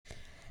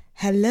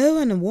Hello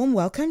and a warm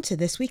welcome to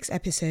this week's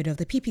episode of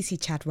the PPC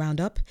Chat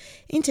Roundup.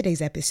 In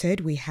today's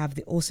episode, we have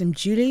the awesome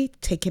Julie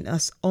taking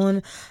us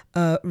on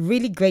a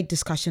really great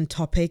discussion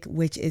topic,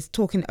 which is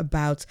talking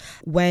about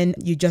when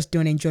you just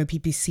don't enjoy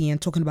PPC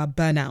and talking about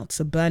burnout.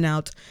 So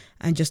burnout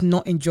and just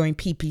not enjoying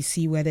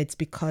PPC, whether it's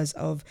because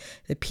of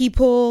the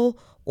people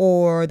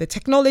or the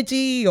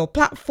technology or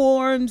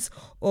platforms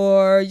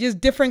or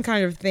just different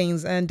kind of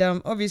things. And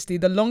obviously,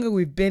 the longer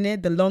we've been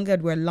in, the longer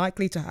we're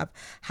likely to have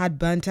had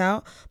burnt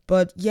out.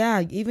 But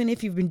yeah, even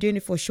if you've been doing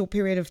it for a short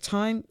period of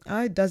time,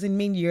 it doesn't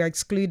mean you're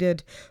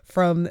excluded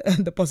from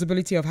the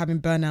possibility of having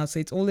burnout. So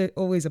it's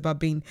always about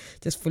being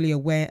just fully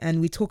aware.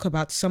 And we talk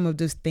about some of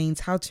those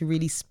things, how to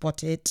really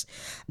spot it,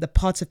 the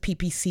parts of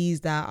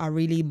PPCs that are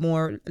really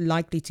more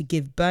likely to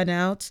give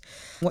burnout,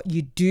 what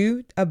you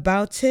do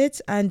about it,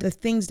 and the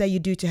things that you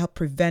do to help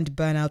prevent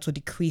burnout or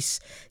decrease,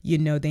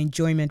 the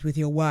enjoyment with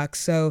your work.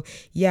 So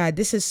yeah,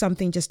 this is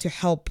something just to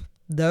help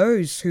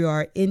those who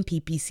are in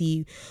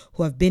PPC,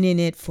 who have been in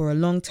it for a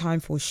long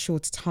time, for a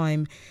short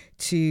time,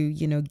 to,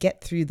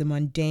 get through the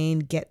mundane,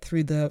 get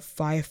through the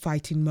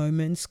firefighting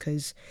moments,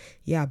 because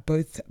yeah,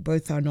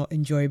 both are not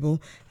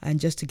enjoyable, and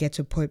just to get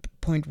to a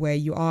point where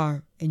you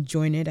are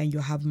enjoying it and you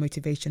have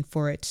motivation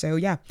for it. So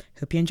yeah,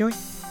 hope you enjoy.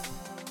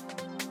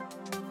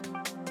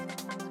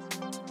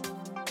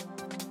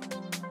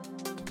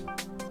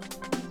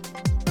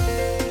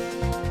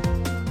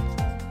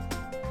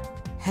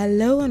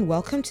 Hello and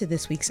welcome to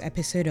this week's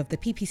episode of the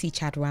PPC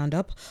Chat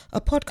Roundup, a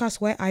podcast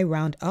where I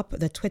round up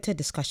the Twitter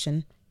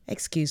discussion,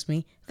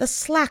 the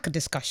Slack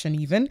discussion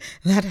even,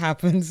 that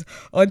happens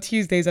on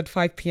Tuesdays at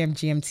 5 p.m.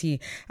 GMT.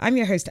 I'm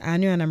your host,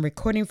 Anu, and I'm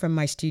recording from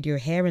my studio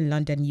here in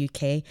London,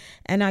 UK,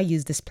 and I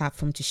use this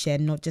platform to share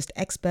not just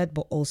expert,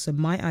 but also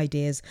my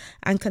ideas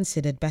and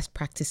considered best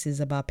practices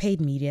about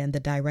paid media and the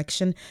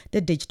direction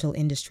the digital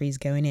industry is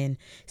going in.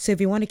 So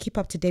if you want to keep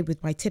up to date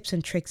with my tips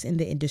and tricks in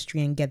the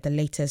industry and get the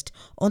latest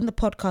on the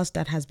podcast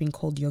that has been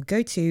called your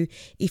go-to,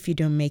 if you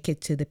don't make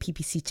it to the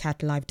PPC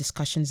Chat live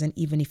discussions, and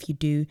even if you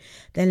do,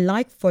 then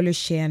follow,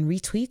 share, and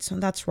retweet. So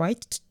that's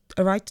right,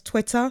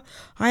 Twitter.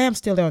 I am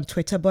still there on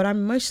Twitter, but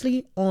I'm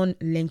mostly on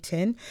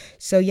LinkedIn.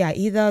 So yeah,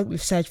 either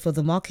search for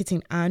The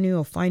Marketing Anu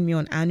or find me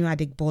on Anu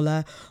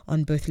Adigbola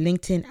on both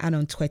LinkedIn and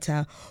on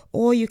Twitter.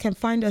 Or you can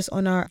find us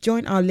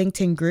join our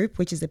LinkedIn group,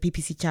 which is the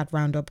PPC Chat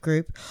Roundup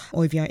group.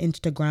 Or if you're on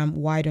Instagram,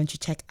 why don't you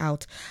check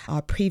out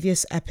our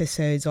previous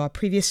episodes or our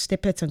previous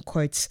snippets and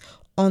quotes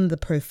on the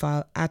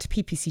profile at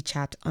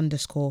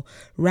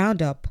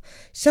ppcchat_roundup.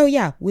 So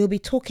yeah, we'll be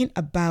talking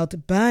about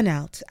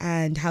burnout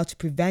and how to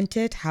prevent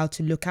it, how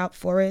to look out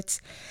for it,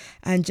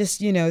 and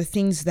just,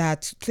 things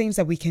that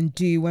we can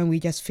do when we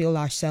just feel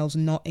ourselves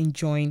not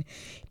enjoying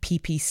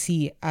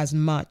PPC as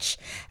much.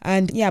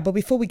 And yeah, but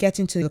before we get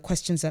into the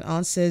questions and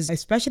answers,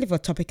 especially for a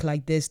topic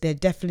like this, there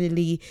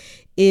definitely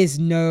is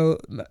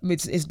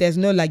there's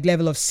no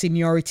level of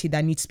seniority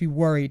that needs to be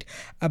worried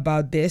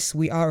about this.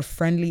 We are a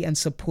friendly and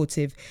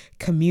supportive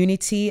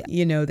community.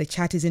 The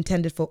chat is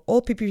intended for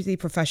all PPC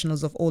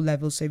professionals of all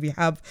levels. So if you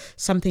have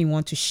something you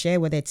want to share,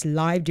 whether it's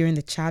live during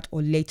the chat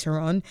or later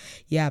on,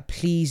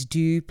 please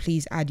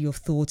add your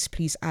thoughts,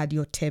 please add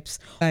your tips.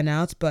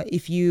 Burnout. But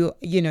if you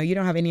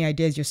don't have any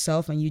ideas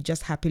yourself and you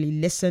just happily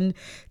listen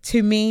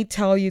to me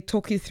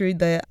talk you through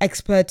the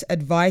expert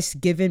advice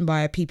given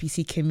by a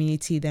PPC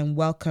community, then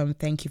welcome.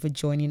 Thank you for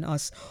joining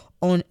us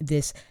on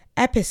this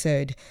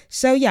episode.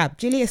 So yeah,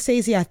 Julia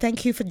says,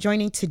 thank you for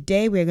joining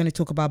today. We're going to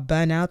talk about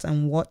burnout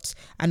and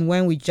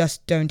when we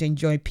just don't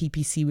enjoy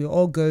PPC. We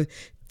all go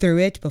through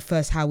it, but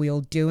first, how we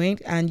all doing?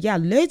 And yeah,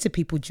 loads of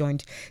people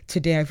joined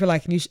today. I feel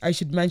like I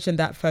should mention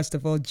that first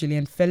of all.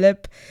 Gillian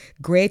Phillip,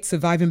 great,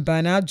 surviving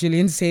burnout.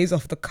 Gillian says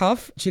off the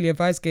cuff. Julia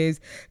Vice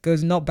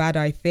goes not bad,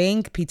 I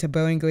think. Peter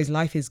Bowen goes,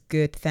 life is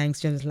good,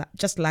 thanks.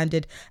 Just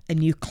landed a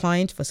new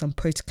client for some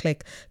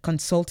post-click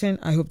consulting.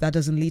 I hope that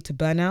doesn't lead to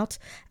burnout.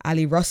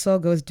 Ali Russell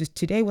goes,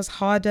 today was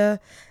harder.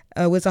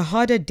 It was a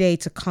harder day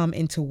to come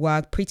into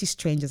work. Pretty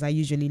strange, as I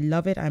usually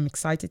love it. I'm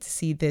excited to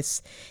see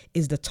this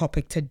is the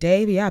topic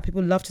today. But yeah,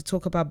 people love to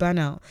talk about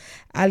burnout.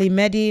 Ali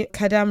Mehdi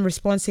Kadam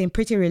responds saying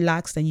pretty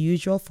relaxed than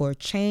usual for a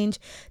change.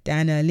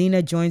 Diana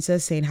Alina joins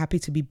us saying happy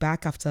to be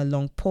back after a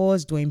long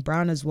pause. Dwayne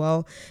Brown as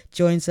well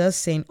joins us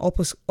saying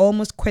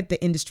almost quit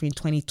the industry in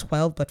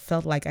 2012, but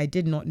felt like I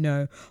did not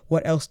know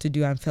what else to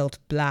do and felt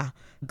blah.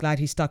 Glad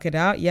he stuck it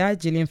out. Yeah,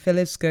 Gillian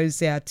Phillips goes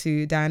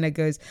to Diana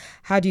goes,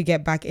 how do you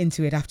get back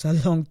into it after a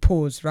long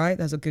pause, right?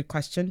 That's a good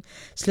question.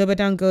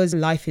 Slobodan goes,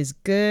 life is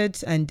good.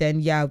 And then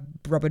yeah,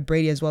 Robert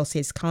Brady as well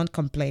says, can't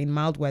complain,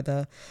 mild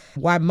winter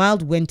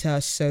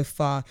so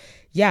far.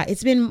 Yeah,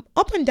 it's been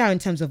up and down in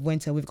terms of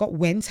winter. We've got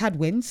had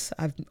winds.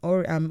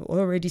 I'm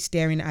already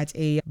staring at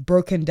a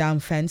broken down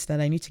fence that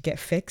I need to get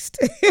fixed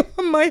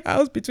in my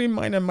house, between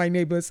mine and my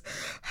neighbor's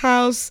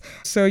house.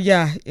 So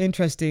yeah,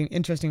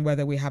 interesting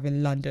weather we have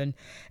in London.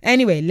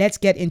 Anyway, let's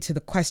get into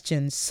the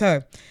questions.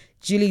 So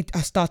Julie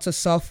starts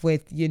us off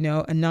with,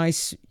 a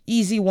nice,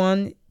 easy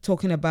one,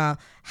 talking about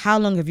how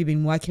long have you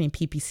been working in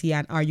PPC,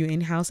 and are you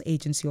in-house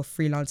agency or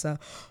freelancer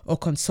or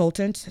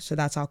consultant? So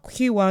that's our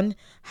Q1.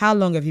 How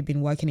long have you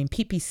been working in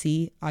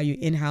PPC? Are you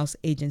in-house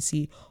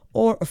agency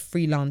or a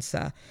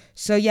freelancer?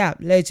 So yeah,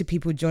 loads of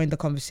people joined the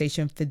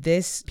conversation for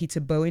this. Peter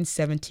Bowen,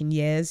 17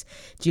 years.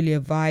 Julia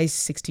Weiss,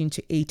 16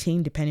 to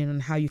 18, depending on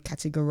how you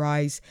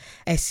categorize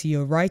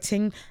SEO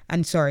writing.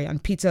 And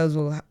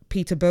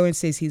Peter Bowen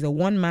says he's a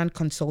one-man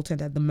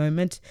consultant at the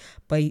moment,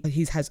 but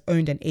he has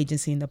owned an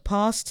agency in the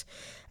past.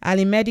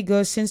 Ali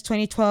Medigo, since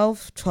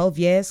 2012, 12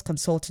 years,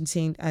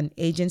 consultancy and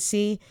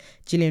agency.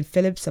 Gillian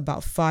Phillips,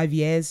 about 5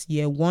 years,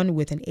 year one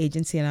with an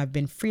agency, and I've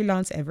been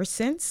freelance ever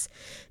since.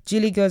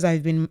 Julie goes,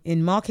 I've been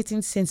in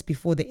marketing since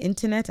before the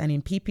internet and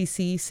in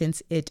PPC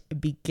since it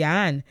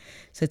began.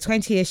 So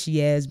 20-ish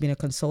years, been a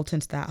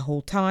consultant that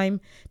whole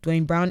time.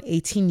 Dwayne Brown,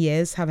 18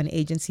 years, have an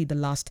agency the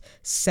last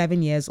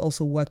 7 years,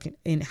 also working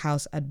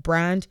in-house at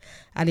Brand.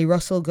 Ali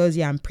Russell goes,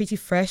 I'm pretty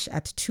fresh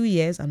at 2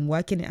 years and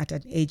working at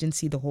an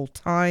agency the whole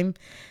time.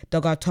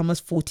 Douglas Thomas,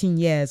 14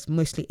 years,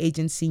 mostly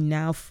agency,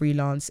 now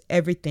freelance,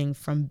 everything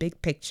from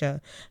big picture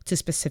to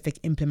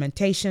specific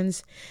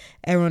implementations.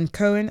 Aaron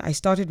Cohen, I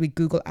started with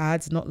Google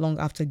Ads not long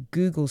after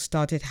Google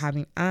started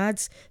having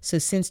ads. So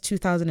since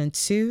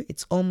 2002,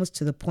 it's almost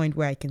to the point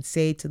where I can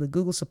say to the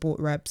Google support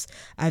reps,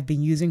 I've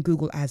been using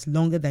Google Ads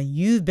longer than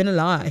you've been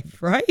alive,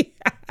 right?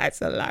 That's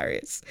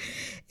hilarious.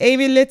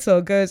 Amy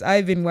Little goes,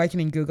 I've been working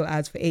in Google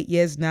Ads for 8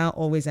 years now,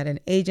 always at an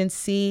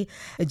agency.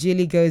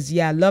 Julie goes,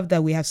 I love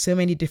that we have so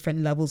many different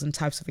levels and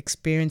types of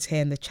experience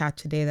here in the chat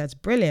today. That's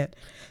brilliant.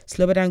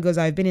 Slobodan goes,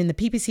 I've been in the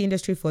PPC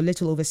industry for a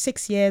little over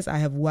 6 years. I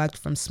have worked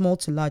from small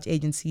to large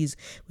agencies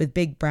with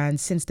big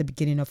brands since the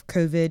beginning of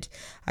COVID.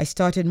 I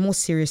started more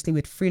seriously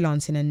with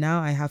freelancing, and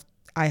now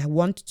I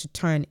want to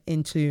turn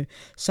into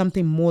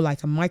something more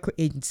like a micro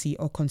agency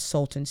or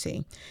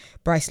consultancy.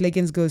 Bryce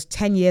Liggins goes,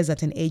 10 years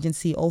at an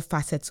agency, all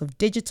facets of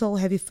digital,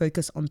 heavy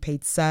focus on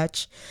paid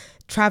search.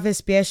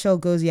 Travis Biershaw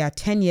goes,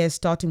 10 years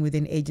starting with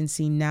an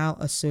agency, now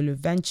a solo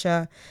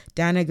venture.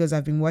 Dana goes,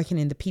 I've been working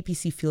in the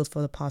PPC field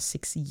for the past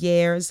 6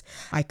 years.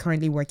 I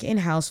currently work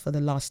in-house for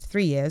the last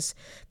 3 years.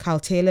 Kyle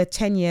Taylor,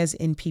 10 years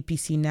in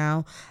PPC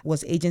now,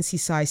 was agency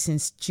size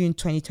since June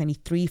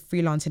 2023,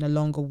 freelancing a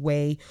longer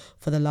way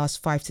for the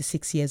last 5 to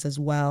 6 years as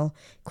well.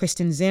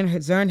 Kristen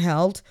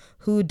Zernheld,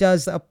 who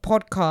does a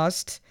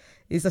podcast,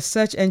 is a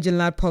search engine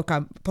lab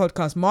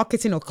podcast,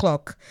 Marketing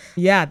O'Clock.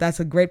 Yeah,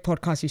 that's a great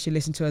podcast you should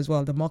listen to as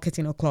well, the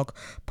Marketing O'Clock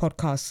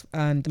podcast.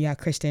 And yeah,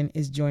 Kristen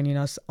is joining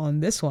us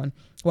on this one.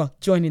 Well,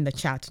 joining the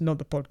chat, not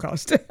the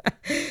podcast.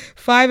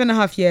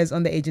 5.5 years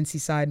on the agency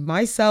side.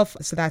 Myself,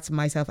 so that's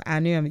myself,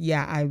 Anu.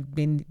 I've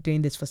been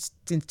doing this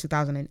since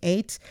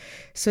 2008.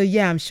 So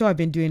yeah, I'm sure I've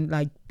been doing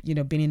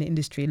been in the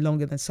industry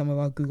longer than some of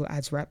our Google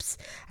Ads reps.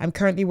 I'm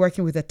currently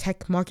working with a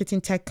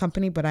marketing tech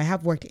company, but I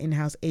have worked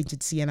in-house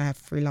agency and I have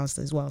freelanced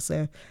as well.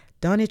 So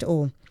done it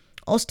all.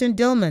 Austin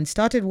Dillman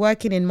started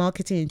working in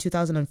marketing in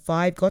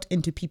 2005, got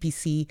into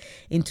PPC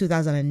in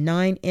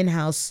 2009,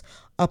 in-house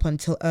up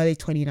until early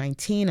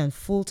 2019, and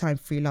full-time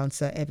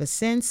freelancer ever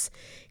since.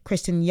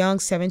 Kristen Young,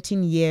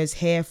 17 years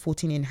here,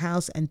 14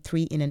 in-house and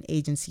 3 in an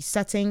agency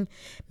setting.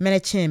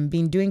 Menachim,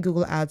 been doing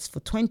Google Ads for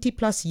 20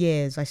 plus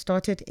years. I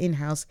started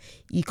in-house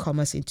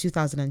e-commerce in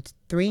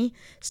 2003,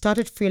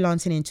 started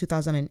freelancing in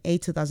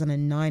 2008,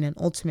 2009, and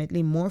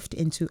ultimately morphed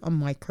into a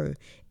micro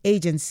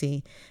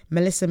agency.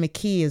 Melissa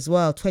McKee as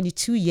well,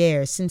 22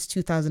 years since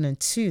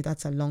 2002.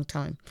 That's a long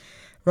time.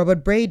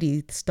 Robert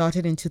Brady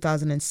started in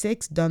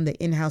 2006, done the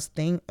in-house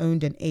thing,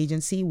 owned an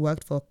agency,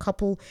 worked for a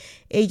couple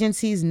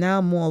agencies,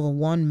 now more of a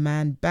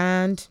one-man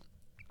band.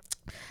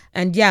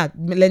 And yeah,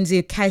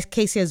 Lindsay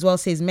Casey as well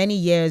says many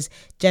years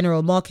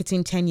general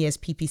marketing, 10 years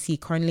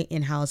PPC, currently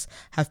in-house,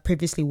 have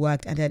previously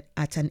worked at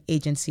an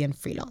agency and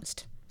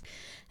freelanced.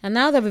 And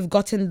now that we've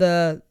gotten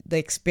the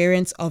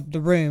experience of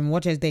the room,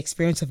 what is the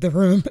experience of the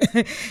room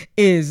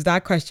is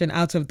that question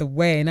out of the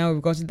way. Now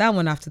we've gotten that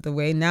one after the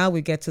way. Now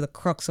we get to the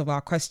crux of our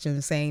question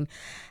saying,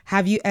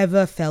 have you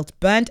ever felt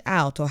burnt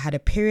out or had a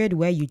period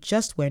where you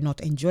just were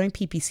not enjoying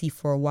PPC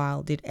for a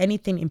while? Did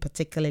anything in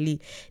particularly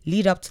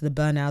lead up to the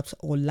burnout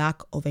or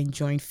lack of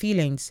enjoying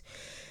feelings?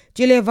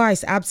 Julia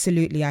Weiss,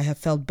 absolutely. I have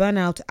felt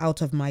burnout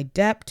out of my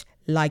depth,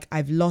 like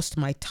I've lost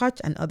my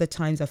touch, and other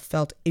times I've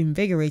felt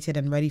invigorated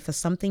and ready for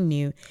something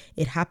new.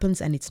 It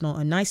happens and it's not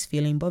a nice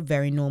feeling, but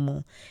very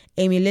normal.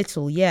 Amy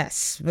Little,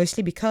 yes,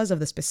 mostly because of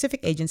the specific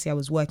agency I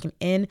was working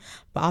in,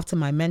 but after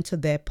my mentor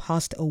there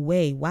passed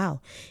away. Wow.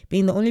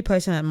 Being the only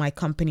person at my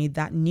company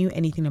that knew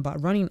anything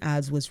about running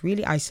ads was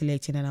really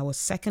isolating, and I was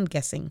second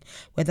guessing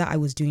whether I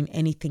was doing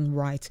anything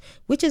right,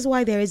 which is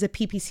why there is a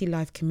PPC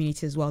Live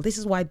community as well. Which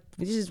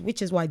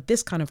is why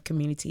this kind of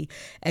community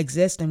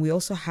exists. And we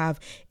also have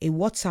a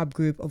WhatsApp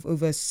group of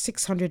over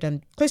 600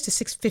 and close to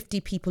 650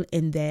 people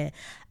in there,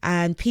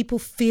 and people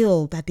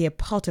feel that they're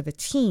part of a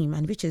team,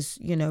 and which is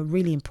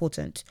really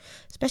important,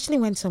 especially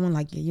when someone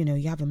like you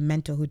have a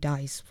mentor who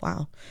dies.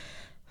 Wow,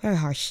 very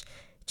harsh.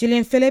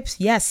 Gillian Phillips,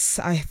 yes,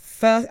 I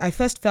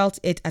first felt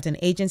it at an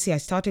agency I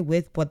started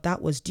with, but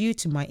that was due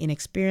to my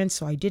inexperience,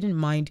 so I didn't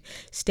mind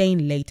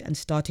staying late and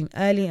starting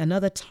early.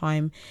 Another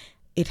time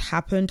it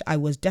happened, I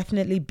was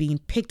definitely being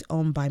picked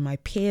on by my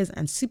peers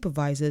and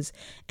supervisors,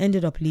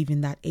 ended up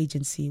leaving that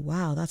agency.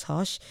 Wow, that's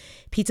harsh.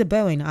 Peter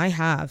Bowen, I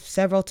have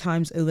several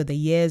times over the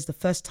years. The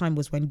first time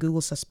was when Google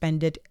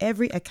suspended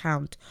every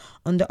account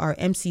under our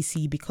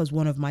MCC because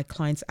one of my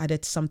clients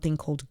added something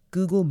called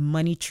Google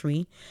Money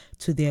Tree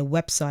to their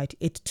website.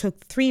 It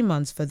took 3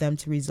 months for them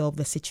to resolve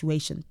the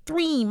situation.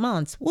 3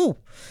 months. Woo.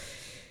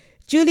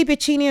 Julie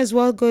Piccini as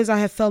well goes, I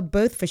have felt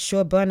both for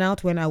sure.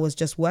 Burnout when I was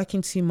just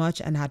working too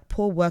much and had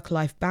poor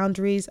work-life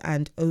boundaries,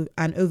 and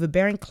an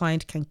overbearing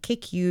client can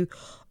kick you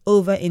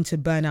over into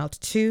burnout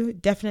too.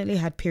 Definitely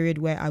had period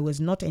where I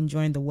was not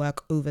enjoying the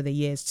work over the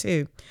years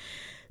too.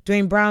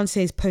 Dwayne Brown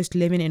says post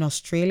living in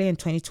Australia in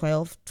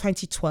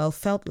 2012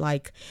 felt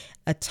like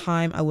a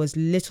time I was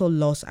little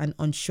lost and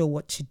unsure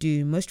what to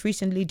do. Most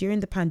recently,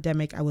 during the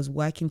pandemic, I was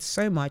working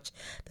so much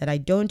that I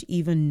don't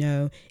even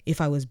know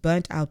if I was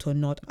burnt out or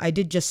not. I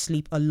did just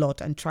sleep a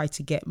lot and try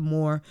to get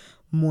more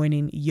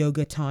morning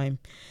yoga time.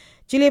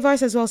 Julia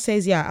Vice as well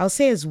says, yeah, I'll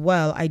say as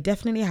well, I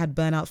definitely had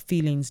burnout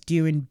feelings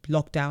during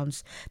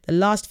lockdowns. The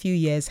last few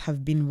years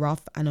have been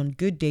rough, and on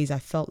good days, I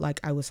felt like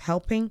I was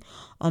helping.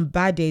 On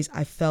bad days,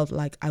 I felt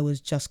like I was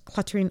just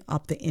cluttering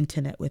up the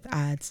internet with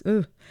ads.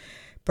 Ooh.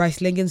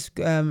 Bryce Lincoln's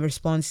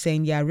response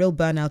saying, yeah, real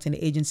burnout in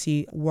the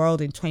agency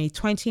world in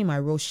 2020. My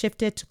role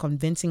shifted to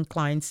convincing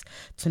clients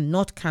to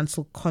not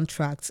cancel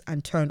contracts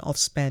and turn off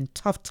spend.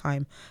 Tough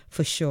time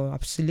for sure.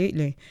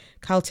 Absolutely.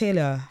 Kyle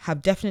Taylor,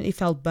 have definitely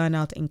felt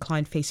burnout in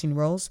client-facing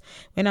roles.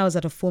 When I was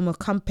at a former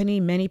company,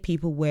 many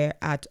people were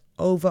at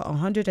over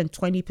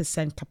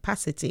 120%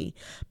 capacity,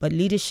 but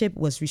leadership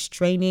was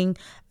resisting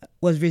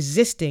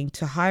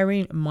to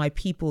hiring my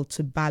people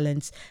to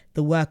balance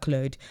the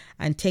workload,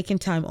 and taking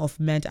time off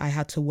meant I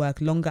had to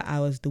work longer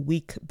hours the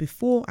week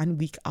before and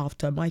week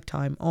after my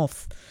time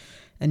off.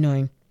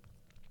 Annoying.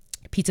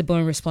 Peter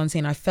Bowen responds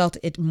saying, I felt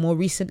it more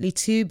recently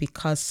too,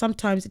 because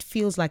sometimes it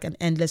feels like an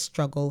endless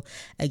struggle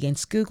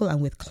against Google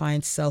and with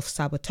clients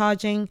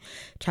self-sabotaging.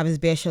 Travis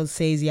Bearshaw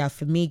says, yeah,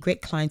 for me,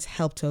 great clients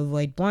help to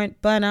avoid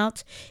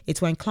burnout.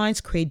 It's when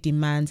clients create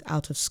demands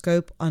out of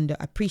scope,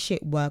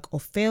 underappreciate work, or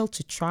fail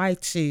to try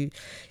to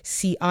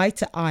see eye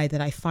to eye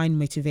that I find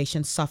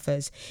motivation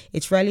suffers.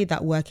 It's rarely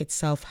that work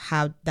itself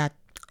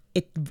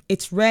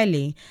it's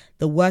rarely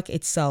the work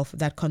itself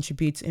that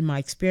contributes in my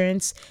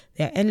experience.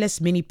 There are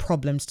endless mini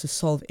problems to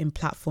solve in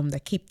platform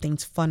that keep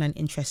things fun and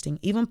interesting.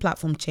 Even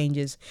platform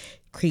changes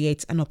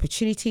creates an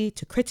opportunity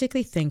to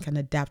critically think and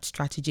adapt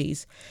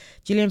strategies.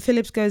 Gillian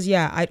Phillips goes,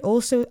 yeah, I'd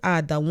also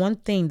add that one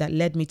thing that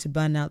led me to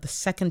burnout the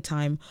second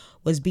time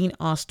was being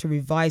asked to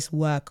revise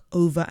work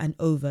over and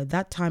over.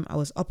 That time I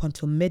was up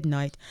until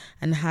midnight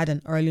and had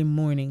an early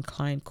morning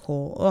client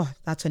call. Oh,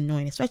 that's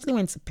annoying, especially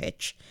when it's a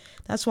pitch.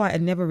 That's why I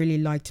never really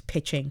liked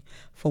pitching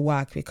for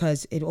work,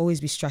 because it'd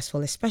always be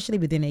stressful, especially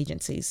within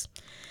agencies.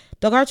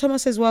 Doug R.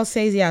 Thomas as well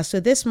says, yeah,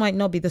 so this might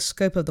not be the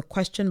scope of the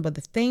question, but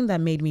the thing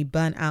that made me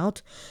burn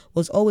out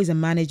was always a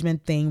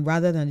management thing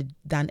rather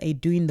than a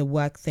doing the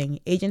work thing.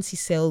 Agency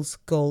sales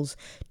goals,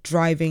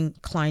 driving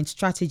client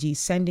strategies,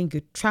 sending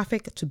good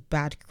traffic to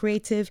bad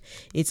creative.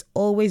 It's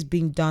always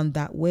being done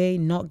that way,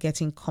 not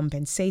getting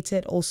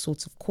compensated, all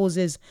sorts of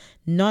causes,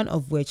 none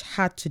of which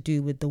had to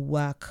do with the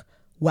work.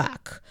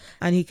 Whack.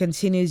 And he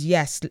continues,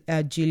 yes,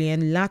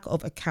 Julian, lack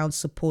of account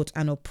support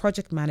and or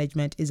project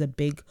management is a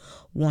big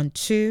one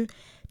too.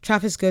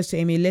 Travis goes to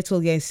Amy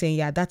Little saying,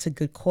 yeah, that's a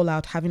good call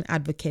out. Having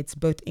advocates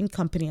both in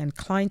company and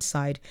client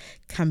side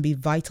can be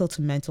vital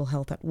to mental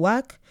health at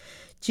work.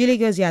 Julie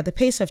goes, yeah, the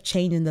pace of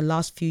change in the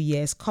last few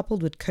years,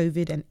 coupled with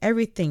COVID and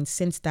everything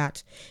since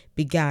that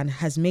began,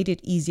 has made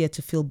it easier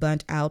to feel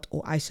burnt out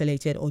or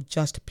isolated or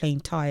just plain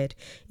tired.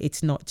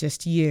 It's not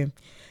just you.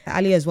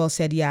 Ali as well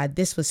said, yeah,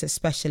 this was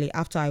especially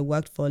after I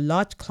worked for a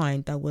large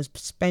client that was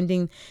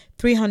spending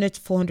 300 to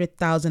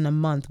 400,000 a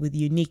month with a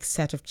unique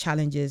set of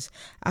challenges.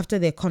 After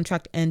their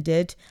contract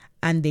ended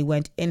and they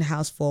went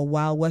in-house for a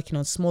while, working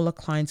on smaller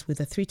clients with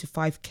a 3 to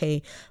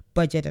 5K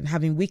budget and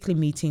having weekly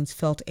meetings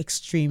felt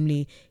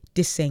extremely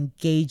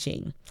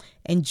disengaging.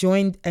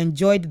 Enjoyed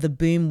the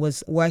boom,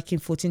 was working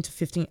 14 to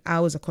 15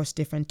 hours across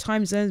different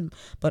time zones,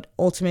 but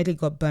ultimately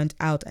got burnt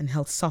out and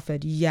health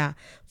suffered. Yeah,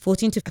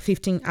 14 to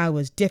 15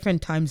 hours,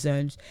 different time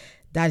zones.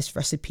 That is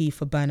recipe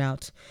for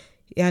burnout.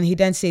 And he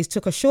then says,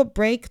 took a short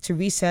break to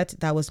reset.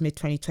 That was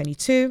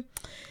mid-2022.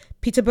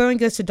 Peter Bowen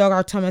goes to Doug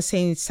R. Thomas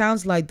saying, it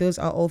sounds like those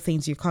are all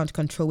things you can't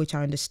control, which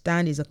I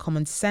understand is a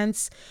common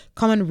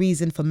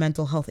reason for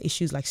mental health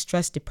issues like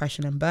stress,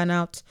 depression, and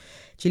burnout.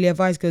 Julia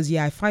Vice goes,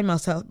 yeah, I find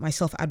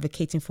myself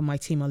advocating for my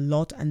team a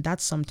lot, and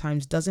that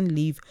sometimes doesn't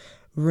leave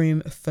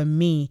room for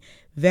me.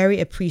 Very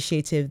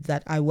appreciative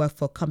that I work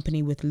for a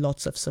company with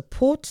lots of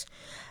support.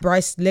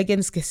 Bryce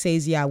Liggins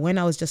says, yeah, when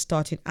I was just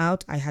starting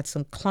out, I had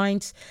some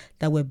clients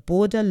that were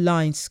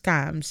borderline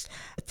scams,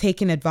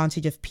 taking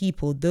advantage of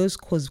people. Those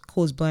cause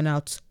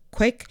burnout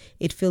quick.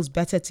 It feels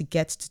better to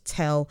get to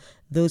tell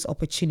those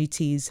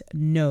opportunities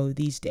no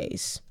these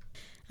days.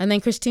 And then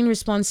Christine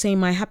responds saying,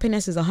 my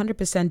happiness is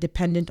 100%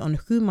 dependent on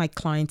who my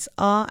clients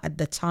are at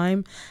the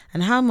time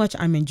and how much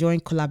I'm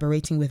enjoying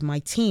collaborating with my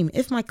team.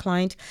 If my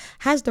client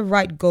has the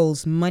right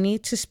goals, money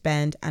to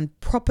spend, and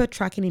proper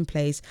tracking in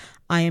place,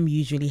 I am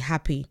usually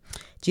happy.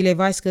 Julia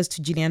Vice goes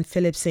to Gillian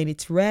Phillips saying,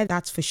 it's rare,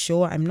 that's for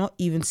sure. I'm not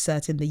even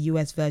certain the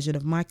US version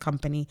of my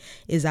company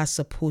is as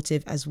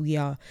supportive as we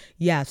are.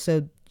 Yeah,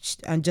 so,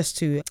 and just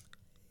to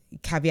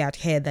caveat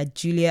here that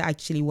Julia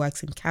actually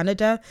works in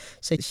Canada,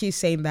 so she's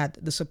saying that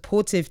the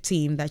supportive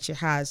team that she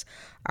has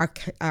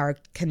are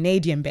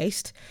Canadian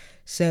based,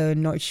 so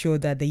not sure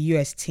that the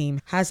US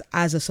team has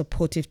as a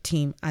supportive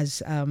team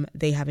as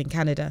they have in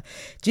Canada.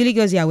 Julie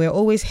goes, yeah, we're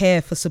always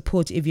here for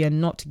support if you're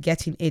not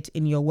getting it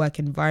in your work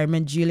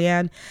environment,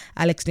 Julianne.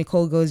 Alex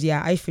Nicole goes,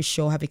 yeah, I for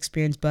sure have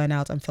experienced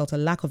burnout and felt a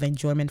lack of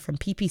enjoyment from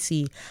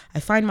PPC.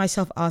 I find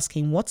myself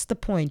asking, what's the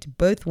point,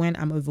 both when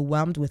I'm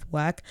overwhelmed with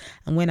work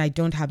and when I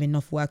don't have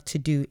enough work to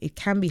do. It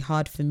can be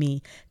hard for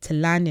me to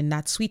land in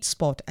that sweet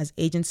spot as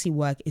agency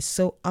work is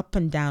so up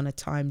and down at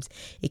times.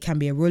 It can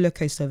be a roller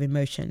coaster of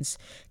emotions.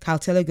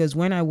 Kyle Taylor goes,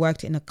 when I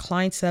worked in a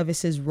client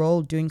services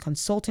role doing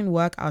consulting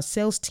work, our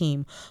sales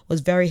team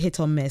was very hit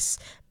or miss.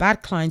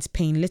 Bad clients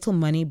paying little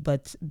money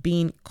but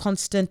being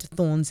constant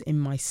thorns in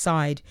my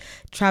side.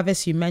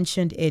 Travis, you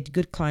mentioned it.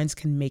 Good clients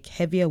can make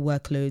heavier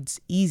workloads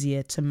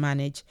easier to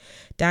manage.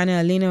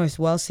 Diana Alina as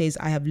well says,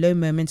 I have low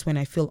moments when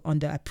I feel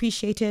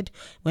underappreciated,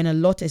 when a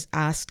lot is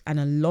asked and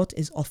a lot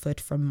is offered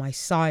from my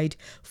side,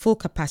 full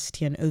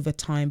capacity and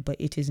overtime, but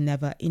it is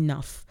never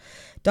enough.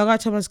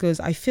 Doug Thomas goes,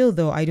 I feel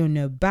though, I don't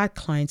know, bad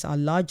clients are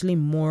largely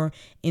more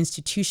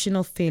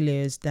institutional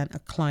failures than a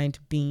client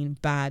being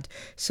bad.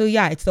 So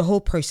yeah, it's the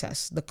whole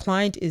process. The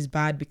client is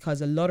bad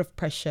because a lot of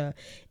pressure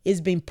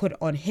is being put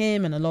on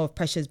him and a lot of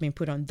pressure is being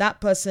put on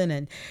that person,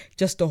 and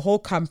just the whole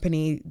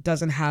company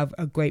doesn't have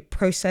a great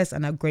process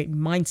and a great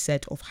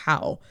mindset of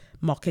how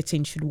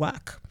marketing should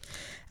work.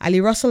 Ali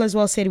Russell as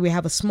well said, we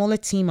have a smaller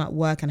team at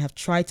work and have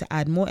tried to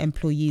add more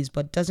employees,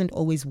 but doesn't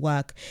always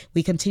work.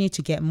 We continue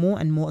to get more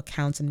and more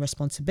accounts and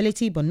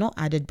responsibility, but not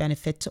added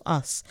benefit to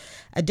us.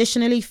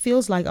 Additionally,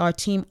 feels like our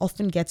team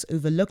often gets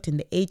overlooked in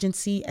the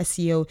agency.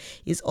 SEO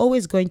is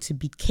always going to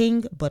be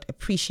king, but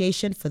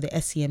appreciation for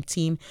the SEM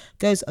team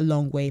goes a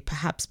long way,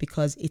 perhaps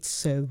because it's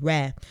so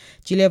rare.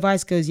 Julia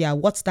Vice goes, yeah,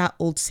 what's that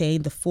old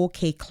saying? The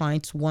 4K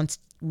clients wants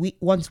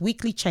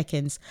weekly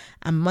check-ins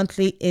and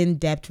monthly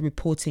in-depth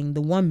reporting.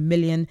 The $1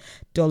 million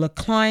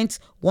client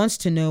wants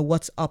to know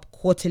what's up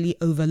quarterly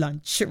over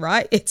lunch,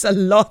 right? It's a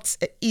lot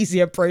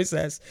easier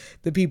process.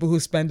 The people who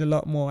spend a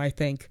lot more, I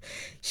think.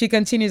 She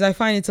continues, I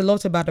find it's a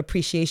lot about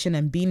appreciation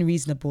and being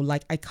reasonable.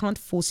 Like, I can't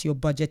force your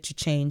budget to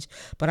change,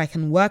 but I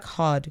can work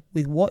hard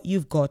with what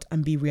you've got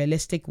and be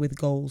realistic with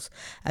goals.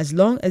 As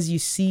long as you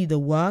see the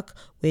work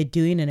we're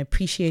doing and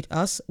appreciate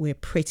us, we're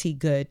pretty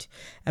good.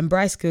 And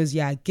Bryce goes,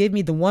 yeah, give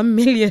me the 1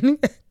 million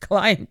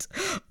client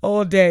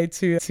all day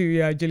to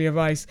Julia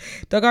Vice.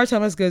 Doug R.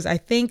 Thomas goes, I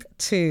think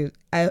too,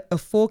 a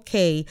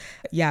 4K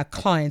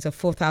client, a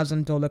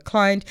 $4,000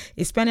 client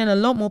is spending a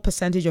lot more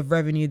percentage of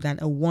revenue than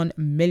a $1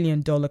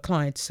 million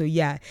client. So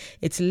yeah,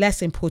 it's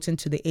less important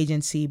to the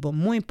agency, but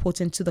more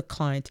important to the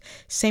client.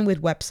 Same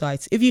with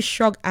websites. If you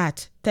shrug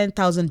at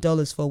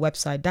 $10,000 for a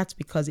website, that's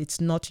because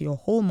it's not your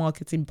whole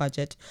marketing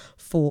budget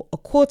for a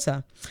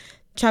quarter.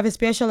 Travis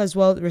Bierschel as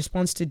well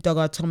responds to Doug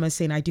R. Thomas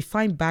saying, I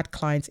define bad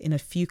clients in a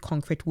few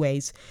concrete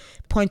ways.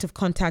 Point of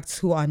contacts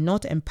who are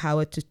not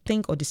empowered to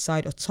think or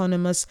decide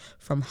autonomous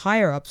from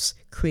higher ups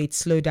create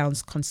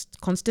slowdowns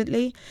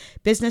constantly.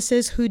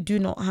 Businesses who do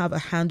not have a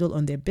handle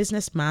on their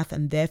business math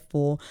and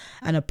therefore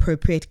an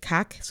appropriate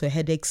CAC, so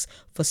headaches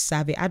for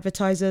savvy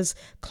advertisers.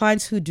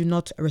 Clients who do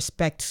not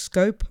respect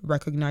scope,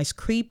 recognize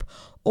creep,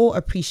 or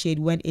appreciate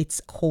when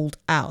it's called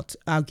out.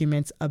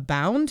 Arguments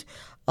abound.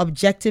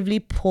 Objectively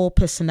poor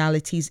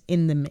personalities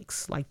in the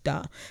mix, like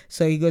that.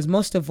 So he goes,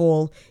 most of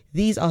all,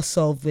 these are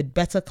solved with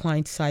better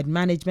client-side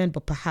management,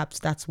 but perhaps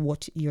that's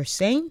what you're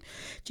saying.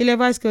 Julia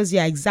Vice goes,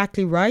 yeah,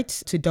 exactly right,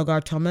 to Doug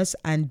R. Thomas,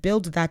 and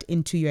build that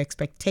into your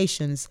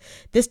expectations.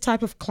 This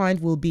type of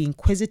client will be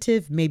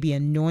inquisitive, maybe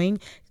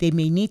annoying. They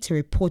may need to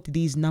report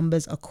these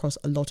numbers across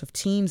a lot of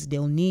teams.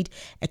 They'll need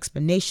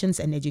explanations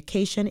and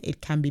education.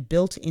 It can be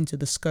built into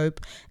the scope,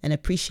 and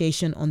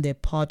appreciation on their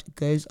part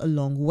goes a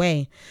long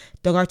way.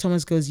 Doug R.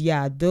 Thomas goes,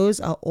 yeah, those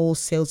are all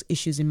sales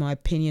issues in my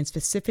opinion.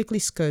 Specifically,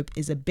 scope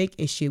is a big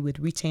issue with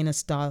retainer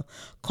style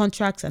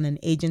contracts and an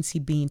agency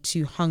being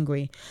too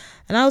hungry.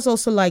 And I was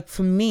also like,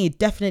 for me,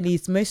 definitely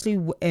it's mostly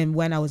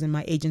when I was in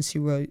my agency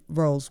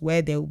roles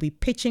where we'll be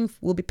pitching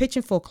for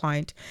a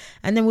client,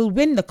 and then we'll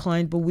win the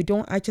client, but we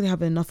don't actually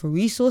have enough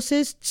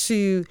resources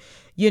to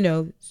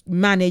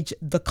manage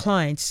the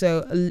client.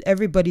 So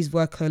everybody's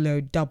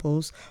workload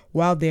doubles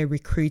while they're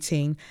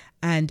recruiting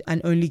and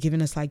only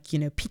giving us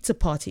pizza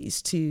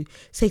parties to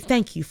say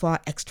thank you for our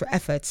extra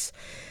efforts.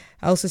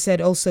 I also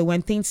said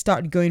when things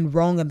start going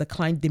wrong and the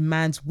client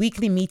demands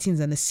weekly meetings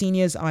and the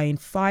seniors are in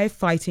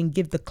firefighting,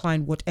 give the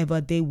client whatever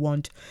they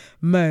want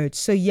mode.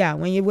 So yeah,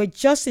 when you were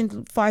just in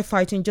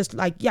firefighting, just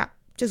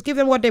Just give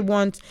them what they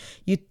want.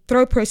 You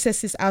throw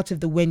processes out of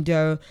the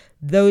window.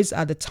 Those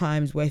are the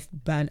times where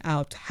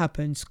burnout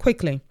happens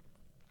quickly.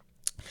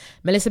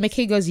 Melissa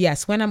McKay goes,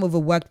 yes, when I'm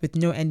overworked with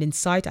no end in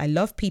sight, I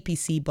love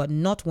PPC, but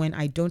not when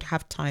I don't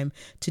have time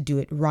to do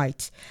it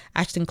right.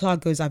 Ashton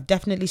Clark goes, I've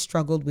definitely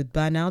struggled with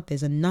burnout.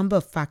 There's a number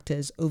of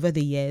factors over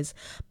the years,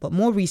 but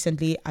more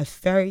recently, I've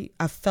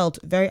felt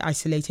very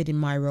isolated in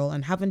my role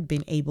and haven't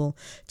been able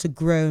to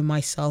grow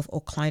myself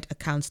or client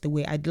accounts the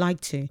way I'd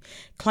like to.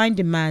 Client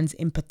demands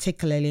in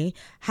particularly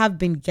have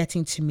been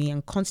getting to me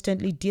and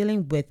constantly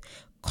dealing with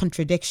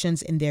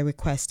contradictions in their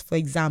request. For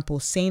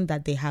example, saying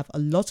that they have a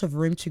lot of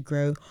room to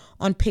grow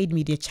on paid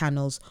media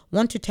channels,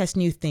 want to test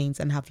new things,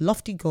 and have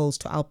lofty goals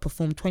to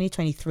outperform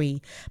 2023,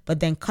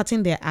 but then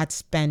cutting their ad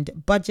spend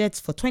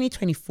budgets for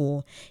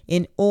 2024.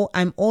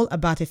 I'm all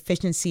about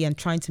efficiency and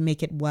trying to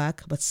make it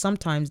work, but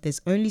sometimes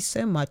there's only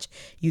so much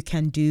you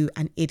can do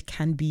and it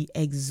can be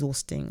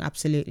exhausting.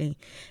 Absolutely.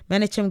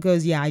 Menachem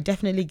goes, yeah, I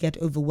definitely get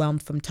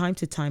overwhelmed from time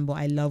to time, but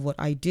I love what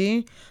I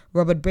do.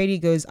 Robert Brady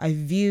goes, I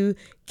view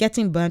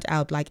getting burnt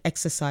out like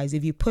exercise.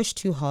 If you push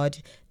too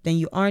hard, then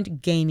you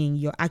aren't gaining,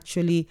 you're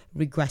actually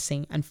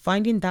regressing. And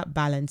finding that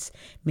balance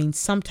means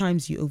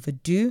sometimes you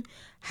overdo.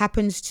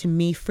 Happens to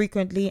me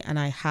frequently and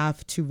I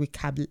have to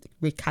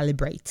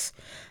recalibrate.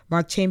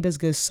 Mark Chambers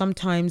goes,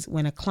 sometimes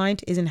when a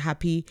client isn't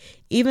happy,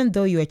 even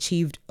though you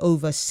achieved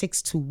over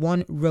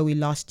 6-1 ROI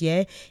last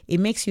year, it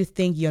makes you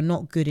think you're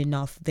not good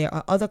enough. There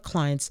are other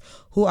clients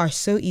who are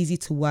so easy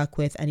to work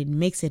with and it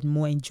makes it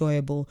more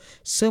enjoyable.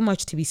 So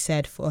much to be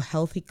said for a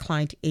healthy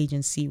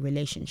client-agency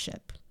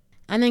relationship.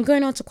 And then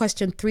going on to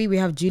question 3, we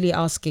have Julie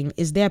asking,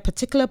 is there a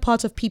particular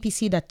part of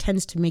PPC that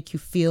tends to make you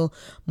feel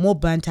more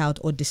burnt out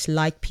or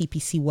dislike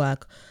PPC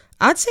work?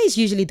 I'd say it's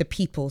usually the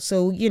people.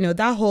 So,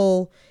 that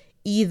whole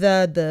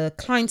either the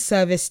client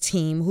service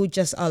team who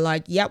just are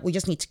like, yep, we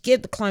just need to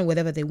give the client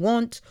whatever they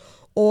want,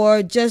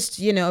 or just,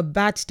 a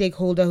bad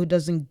stakeholder who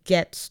doesn't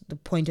get the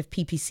point of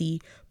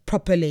PPC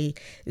properly.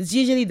 It's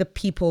usually the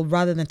people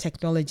rather than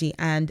technology.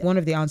 And one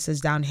of the answers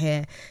down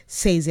here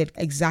says it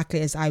exactly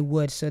as I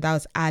would. So that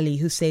was Ali,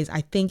 who says,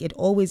 I think it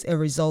always a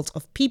result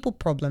of people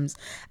problems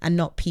and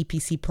not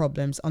PPC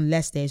problems.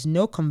 Unless there's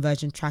no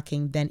conversion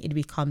tracking, then it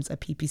becomes a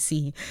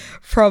PPC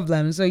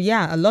problem. So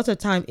yeah, a lot of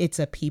time it's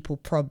a people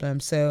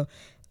problem. So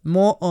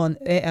more on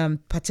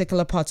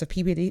particular parts of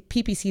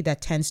PPC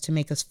that tends to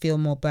make us feel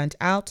more burnt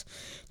out.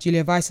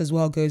 Julia Weiss as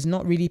well goes,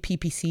 not really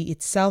PPC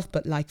itself,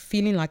 but like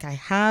feeling like I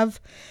have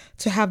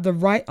to have the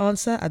right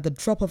answer at the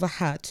drop of a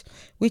hat,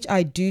 which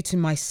I do to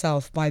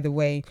myself, by the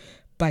way,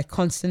 by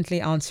constantly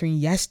answering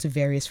yes to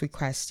various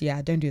requests.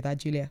 Yeah, don't do that,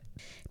 Julia.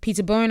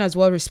 Peter Bowen as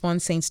well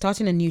responds saying,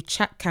 starting a new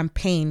chat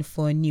campaign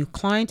for a new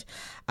client.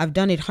 I've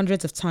done it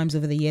hundreds of times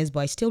over the years,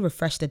 but I still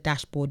refresh the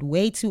dashboard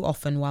way too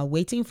often while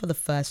waiting for the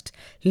first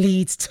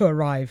leads to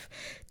arrive.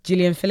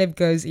 Julian Phillip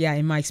goes, yeah,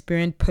 in my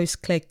experience,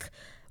 post-click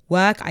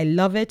work, I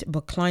love it,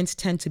 but clients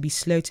tend to be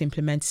slow to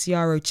implement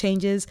CRO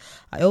changes.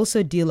 I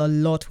also deal a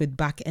lot with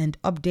back-end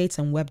updates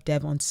and web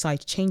dev on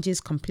site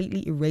changes,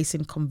 completely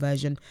erasing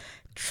conversion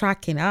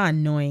tracking.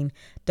 Annoying.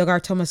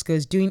 Dogar Thomas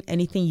goes, doing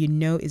anything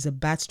is a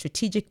bad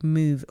strategic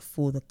move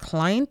for the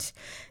client.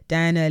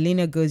 Diana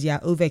Alina goes, yeah,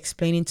 over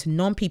explaining to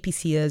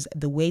non-PPCers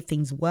the way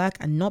things work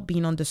and not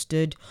being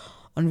understood.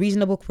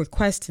 Unreasonable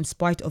requests in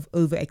spite of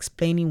over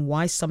explaining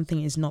why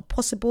something is not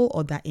possible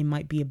or that it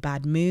might be a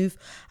bad move.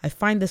 I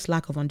find this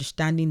lack of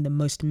understanding the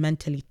most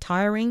mentally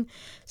tiring.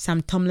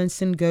 Sam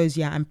Tomlinson goes,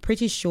 yeah, I'm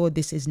pretty sure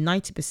this is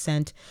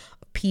 90%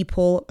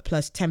 people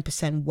plus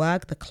 10%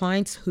 work. The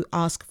clients who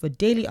ask for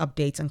daily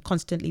updates and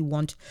constantly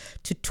want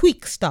to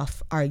tweak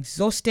stuff are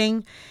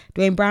exhausting.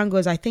 Dwayne Brown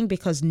goes, I think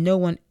because no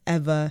one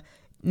ever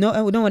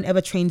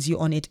trains you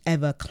on it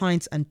ever.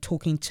 Clients and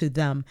talking to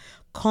them.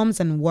 Comms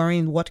and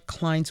worrying what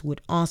clients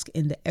would ask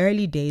in the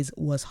early days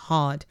was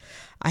hard.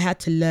 I had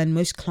to learn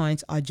most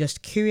clients are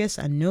just curious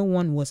and no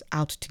one was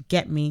out to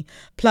get me.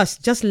 Plus,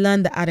 just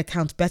learn the ad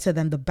account better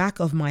than the back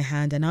of my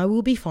hand and I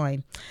will be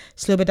fine.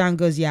 Slobodan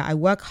goes, yeah, I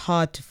work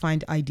hard to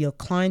find ideal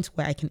clients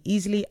where I can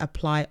easily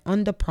apply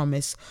under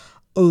promise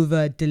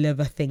over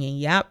deliver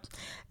thingy. Yep.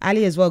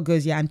 Ali as well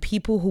goes, yeah, and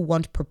people who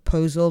want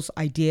proposals,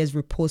 ideas,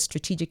 reports,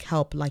 strategic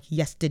help like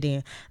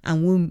yesterday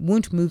and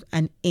won't move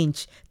an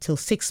inch till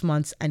 6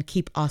 months and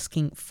keep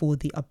asking for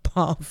the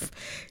above.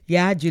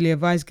 Yeah, Julia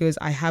Weiss goes,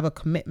 I have a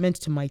commitment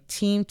to my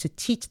team to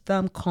teach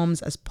them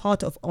comms as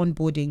part of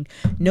onboarding.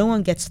 No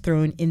one gets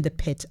thrown in the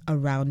pit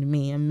around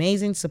me.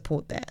 Amazing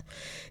support there.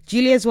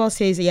 Julia as well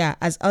says, yeah,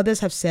 as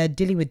others have said,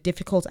 dealing with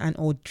difficult and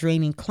or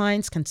draining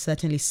clients can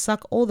certainly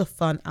suck all the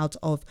fun out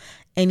of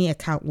any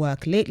account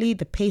work. Lately,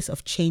 the pace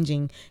of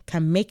changing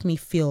can make me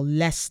feel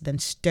less than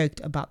stoked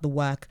about the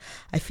work.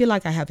 I feel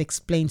like I have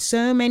explained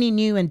so many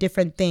new and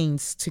different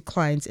things to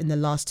clients in the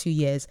last 2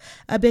 years.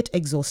 A bit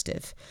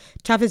exhaustive.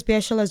 Travis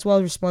Beershall as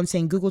well responds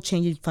saying Google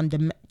changing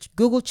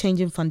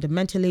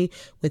fundamentally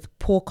with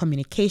poor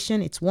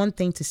communication. It's one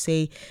thing to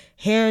say,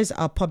 here's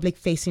our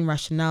public-facing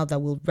rationale that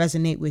will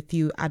resonate with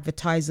you,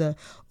 advertiser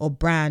or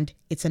brand.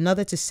 It's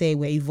another to say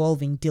we're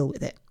evolving, deal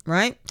with it,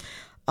 right?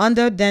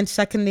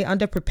 Secondly,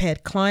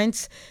 underprepared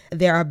clients.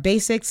 There are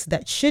basics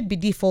that should be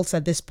defaults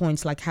at this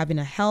point, like having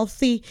a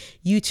healthy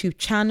YouTube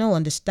channel,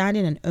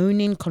 understanding and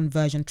owning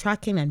conversion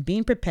tracking, and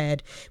being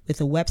prepared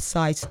with a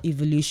website's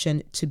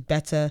evolution to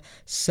better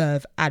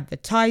serve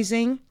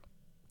advertising.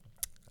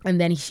 And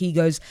then he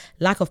goes,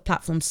 lack of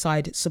platform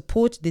side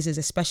support. This is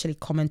especially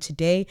common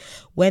today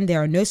when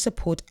there are no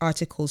support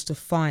articles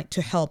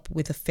to help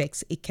with a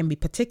fix. It can be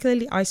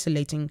particularly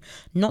isolating,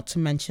 not to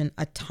mention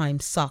a time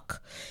suck.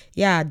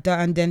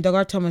 And then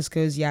Dr. Thomas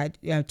goes,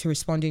 to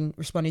responding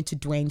to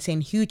Dwayne,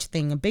 saying, huge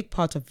thing, a big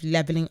part of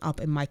leveling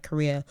up in my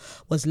career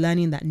was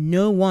learning that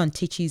no one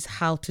teaches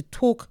how to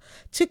talk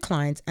to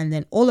clients, and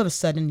then all of a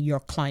sudden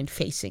you're client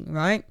facing,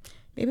 right?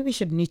 Maybe we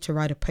should need to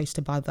write a post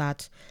about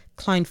that.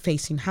 Client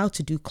facing, how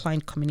to do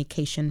client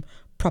communication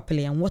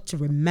properly, and what to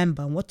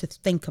remember and what to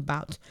think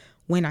about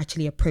when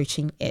actually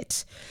approaching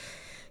it.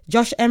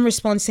 Josh M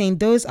responds saying,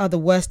 those are the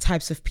worst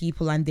types of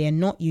people and they're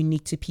not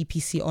unique to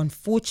PPC,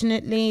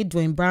 unfortunately.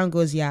 Dwayne Brown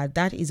goes,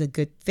 that is a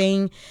good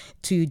thing.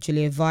 To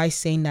Julia Vice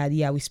saying that,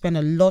 we spend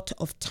a lot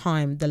of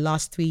time the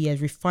last 3 years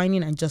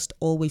refining and just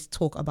always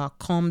talk about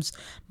comms,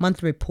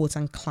 monthly reports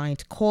and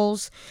client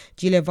calls.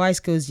 Julia Vice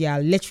goes,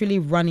 literally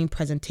running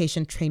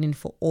presentation training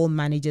for all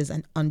managers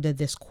and under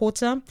this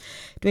quarter.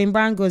 Dwayne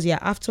Brown goes,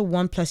 after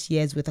 1+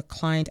 years with a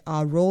client,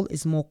 our role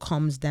is more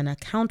comms than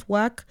account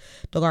work.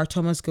 Dr.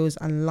 Thomas goes,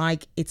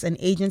 unlike it's an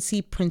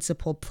agency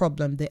principal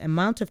problem. The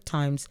amount of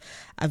times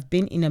I've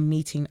been in a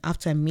meeting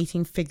after a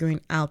meeting figuring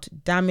out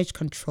damage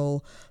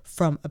control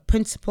from a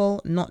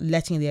principal not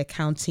letting the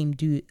account team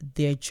do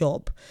their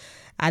job.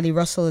 Ali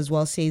Russell as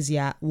well says,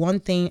 one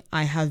thing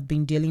I have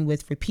been dealing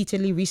with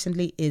repeatedly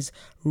recently is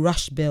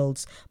rush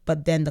builds,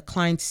 but then the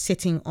client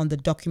sitting on the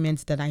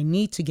documents that I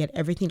need to get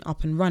everything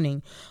up and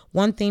running.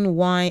 One thing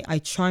why I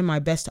try my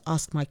best to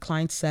ask my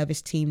client service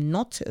team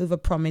not to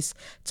overpromise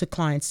to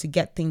clients to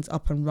get things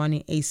up and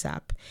running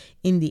ASAP.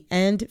 In the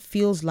end,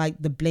 feels like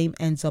the blame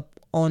ends up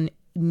on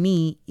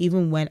me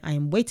even when I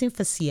am waiting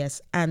for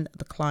CS and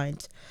the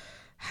client.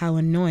 How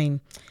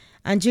annoying.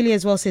 And Julie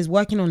as well says,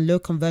 working on low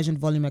conversion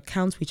volume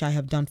accounts, which I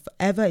have done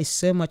forever, is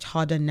so much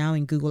harder now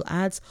in Google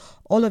Ads.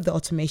 All of the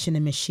automation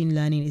and machine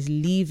learning is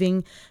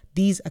leaving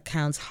these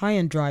accounts high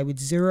and dry with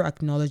zero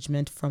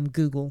acknowledgement from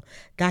Google.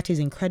 That is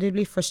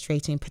incredibly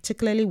frustrating,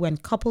 particularly when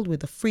coupled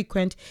with the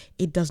frequent,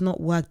 it does not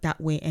work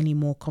that way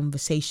anymore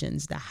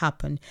conversations that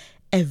happen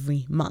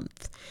every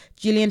month.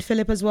 Gillian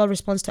Phillip as well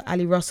responds to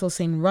Ali Russell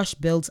saying, rush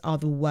builds are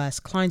the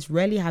worst. Clients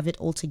rarely have it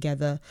all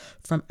together,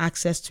 from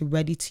access to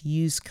ready to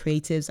use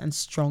creatives and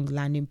strong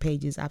landing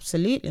pages.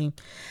 Absolutely.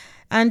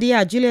 And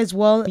Julia as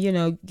well,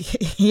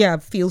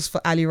 feels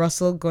for Ali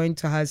Russell, going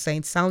to her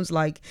saying, sounds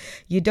like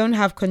you don't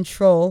have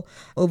control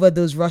over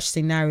those rush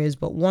scenarios.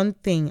 But one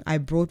thing I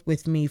brought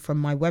with me from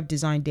my web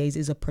design days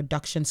is a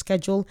production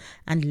schedule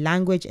and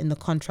language in the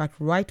contract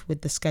right with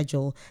the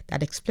schedule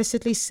that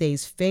explicitly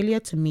says failure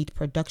to meet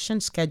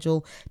production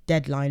schedule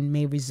deadline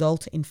may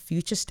result in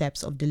future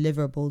steps of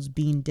deliverables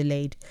being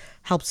delayed.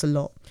 Helps a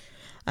lot.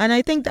 And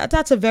I think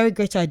that's a very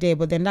great idea,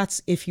 but then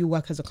that's if you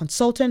work as a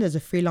consultant, as a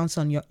freelancer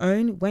on your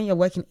own. When you're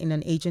working in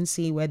an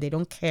agency where they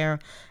don't care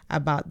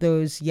about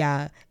those,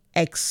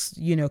 X,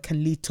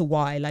 can lead to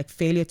Y, like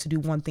failure to do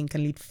one thing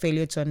can lead to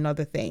failure to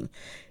another thing.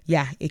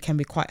 It can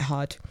be quite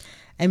hard.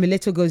 And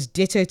Melito goes,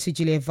 ditto to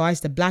Julia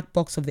Vice. The black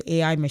box of the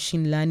AI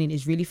machine learning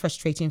is really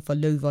frustrating for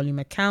low volume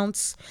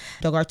accounts.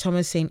 Dr.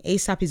 Thomas saying,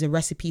 ASAP is a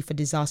recipe for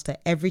disaster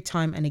every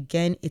time. And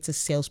again, it's a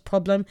sales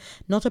problem,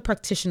 not a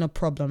practitioner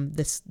problem.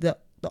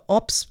 The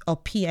ops or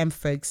PM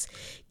folks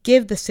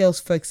give the sales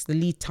folks the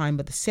lead time,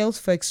 but the sales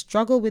folks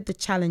struggle with the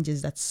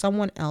challenges that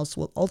someone else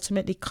will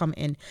ultimately come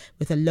in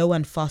with a low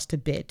and faster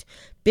bid.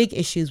 Big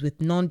issues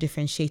with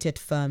non-differentiated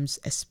firms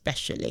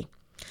especially.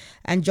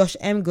 And Josh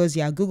M goes,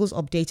 Google's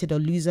updated or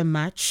loser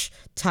match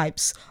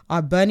types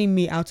are burning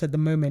me out at the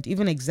moment.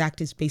 Even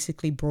exact is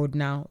basically broad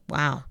now.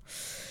 Wow.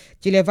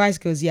 Julia Vice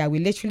goes, we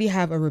literally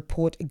have a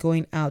report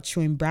going out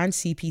showing brand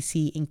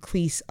CPC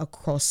increase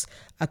across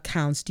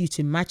accounts due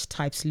to match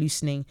types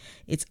loosening.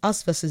 It's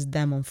us versus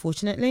them,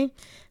 unfortunately.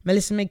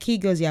 Melissa McKee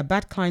goes,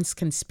 bad clients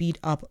can speed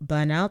up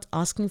burnout,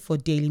 asking for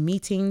daily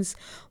meetings,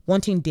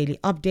 wanting daily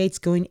updates,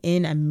 going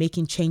in and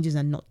making changes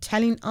and not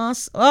telling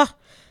us.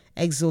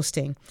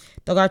 Exhausting.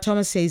 Dr.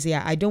 Thomas says,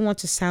 I don't want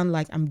to sound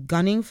like I'm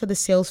gunning for the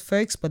sales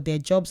folks, but their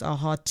jobs are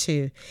hard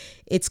too.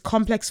 It's a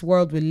complex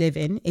world we live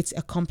in,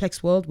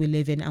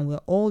 and we're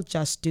all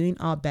just doing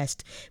our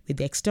best with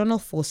the external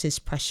forces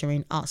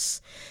pressuring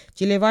us.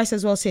 Julia Vice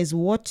as well says,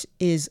 what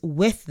is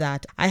with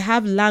that? I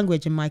have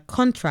language in my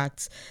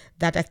contracts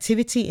that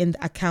activity in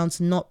the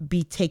accounts not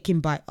be taken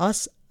by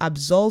us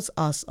absolves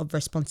us of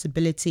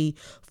responsibility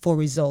for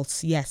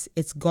results. Yes,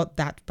 it's got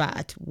that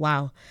bad.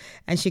 Wow.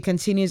 And she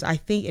continues, I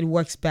think it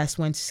works best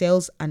when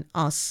sales and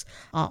us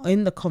are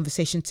in the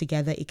conversation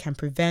together. It can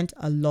prevent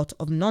a lot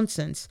of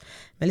nonsense.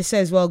 Melissa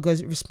as well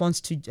responds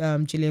to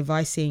Julia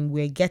Vice saying,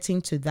 we're getting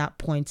to that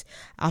point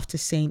after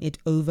saying it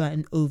over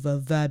and over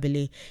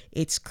verbally.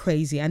 It's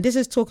crazy. And this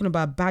is talking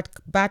about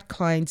bad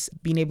clients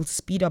being able to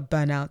speed up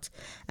burnout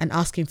and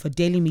asking for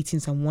daily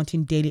meetings and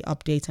wanting daily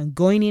updates and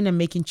going in and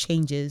making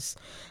changes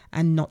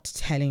and not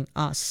telling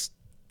us.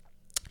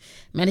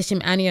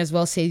 Manishim Annie as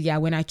well says, yeah,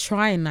 when I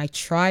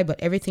try, but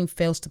everything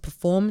fails to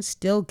perform,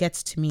 still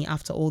gets to me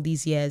after all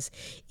these years,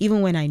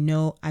 even when I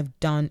know I've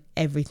done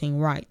everything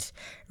right.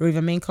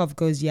 Riva Minkov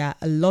goes, yeah,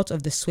 a lot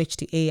of the switch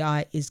to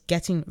AI is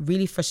getting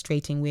really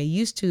frustrating. We're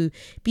used to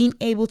being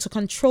able to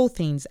control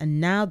things, and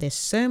now there's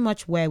so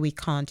much where we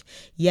can't,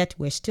 yet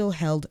we're still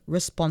held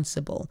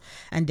responsible.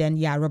 And then,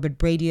 yeah, Robert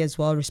Brady as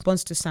well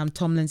responds to Sam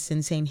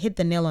Tomlinson saying, hit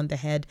the nail on the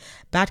head.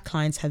 Bad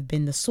clients have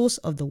been the source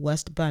of the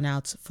worst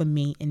burnouts for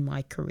me in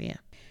my career.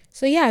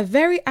 So yeah,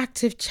 very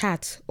active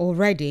chat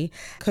already,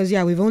 because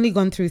yeah, we've only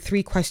gone through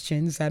 3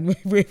 questions, and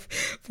we've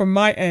from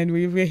my end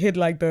we've hit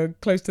like the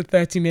close to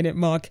 30-minute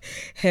mark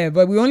here,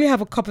 but we only have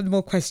a couple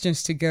more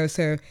questions to go,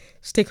 so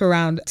stick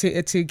around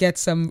to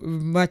get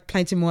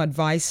plenty more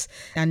advice.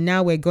 And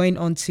now we're going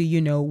on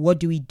to, what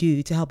do we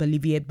do to help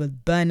alleviate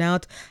with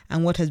burnout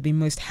and what has been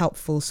most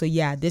helpful. So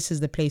yeah, this is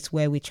the place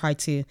where we try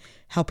to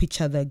help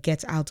each other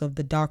get out of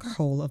the dark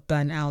hole of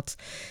burnout.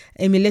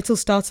 Amy Little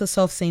starts us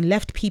off saying,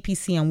 left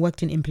PPC and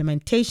worked in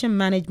implementation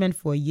management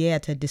for a year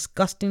at a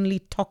disgustingly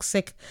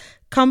toxic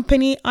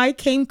company. I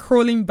came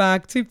crawling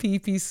back to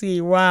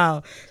PPC.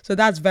 Wow. So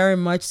that's very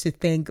much to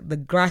think the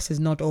grass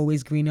is not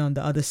always greener on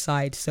the other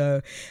side.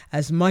 So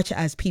as much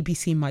as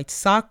PPC might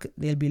suck,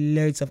 there'll be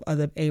loads of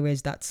other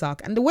areas that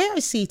suck. And the way I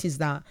see it is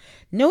that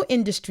no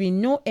industry,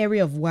 no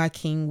area of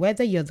working,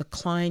 whether you're the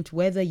client,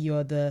 whether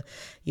you're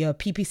your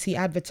PPC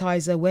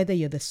advertiser, whether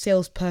you're the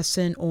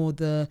salesperson or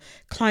the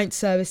client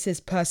services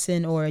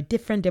person or a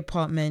different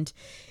department,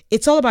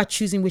 it's all about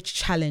choosing which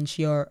challenge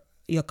you're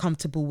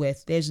comfortable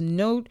with. There's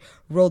no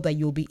role that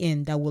you'll be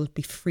in that will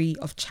be free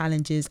of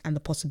challenges and the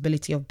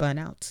possibility of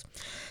burnout.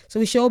 So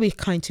we should all be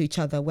kind to each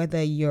other,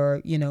 whether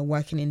you're,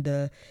 working in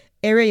the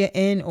area you're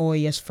in or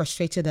you're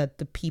frustrated at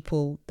the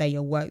people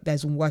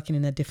that's working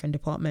in a different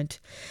department.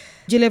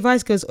 Julia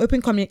Vice goes,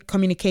 open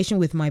communication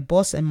with my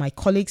boss and my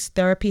colleagues.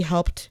 Therapy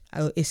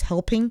is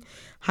helping.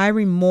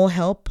 Hiring more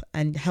help,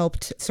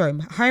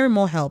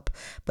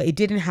 but it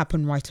didn't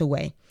happen right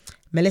away.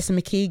 Melissa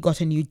McKee got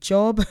a new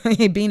job.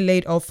 Being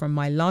laid off from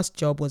my last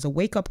job was a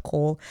wake-up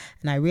call,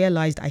 and I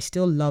realized I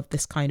still love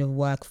this kind of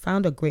work.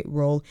 Found a great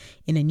role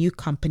in a new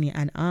company,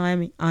 and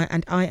I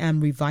am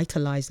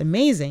revitalized.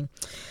 Amazing.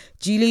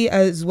 Julie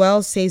as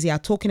well says, yeah,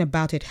 talking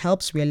about it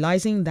helps,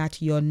 realizing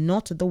that you're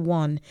not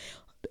the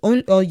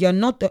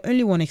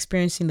only one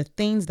experiencing the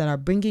things that are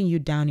bringing you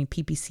down in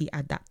PPC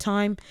at that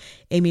time.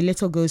 Amy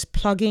Little goes,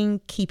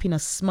 plugging, keeping a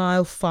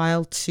smile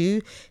file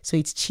too. So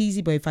it's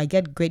cheesy, but if I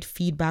get great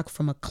feedback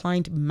from a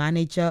client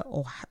manager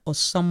or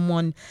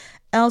someone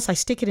else, I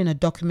stick it in a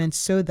document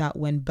so that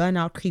when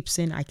burnout creeps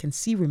in, I can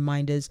see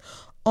reminders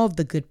of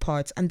the good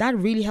parts. And that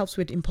really helps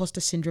with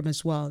imposter syndrome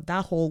as well.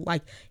 That whole,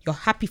 like, your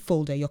happy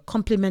folder, your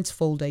compliments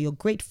folder, your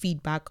great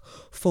feedback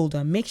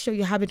folder, make sure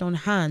you have it on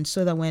hand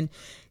so that when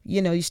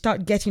you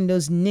start getting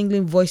those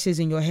niggling voices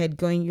in your head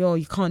going,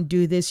 you can't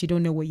do this, you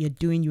don't know what you're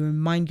doing, you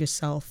remind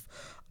yourself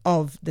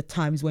of the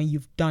times when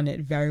you've done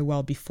it very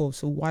well before.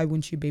 So why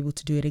wouldn't you be able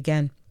to do it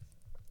again?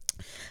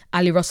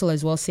 Ali Russell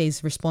as well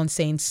responds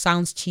saying,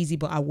 sounds cheesy,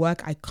 but at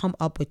work I come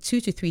up with 2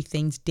 to 3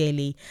 things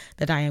daily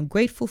that I am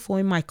grateful for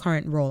in my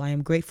current role. I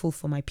am grateful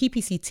for my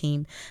PPC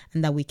team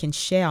and that we can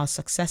share our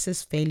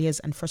successes, failures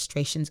and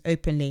frustrations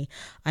openly.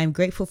 I am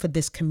grateful for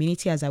this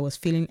community as I was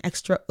feeling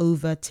extra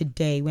over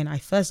today when I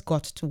first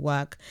got to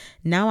work.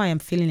 Now I am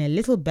feeling a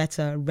little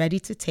better, ready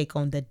to take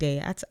on the day.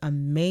 That's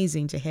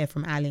amazing to hear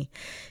from Ali.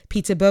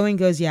 Peter Bowen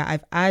goes, yeah,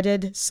 I've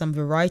added some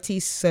variety.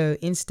 So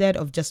instead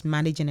of just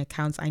managing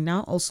accounts, I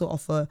now also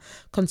offer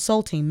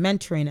consulting,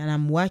 mentoring, and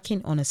I'm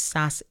working on a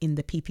SaaS in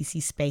the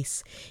PPC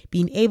space.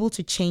 Being able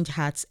to change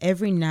hats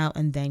every now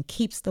and then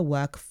keeps the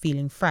work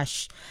feeling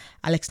fresh.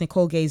 Alex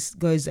Nicole goes,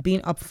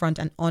 being upfront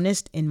and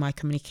honest in my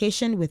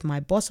communication with my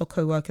boss or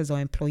co-workers or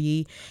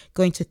employee,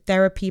 going to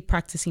therapy,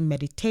 practicing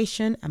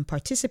meditation, and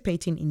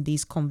participating in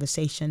these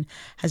conversations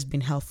has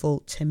been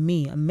helpful to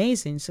me.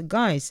 Amazing. So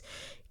guys,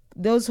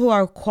 those who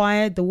are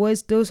quiet,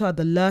 those who are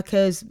the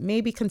lurkers,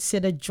 maybe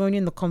consider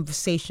joining the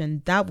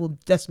conversation. That will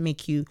just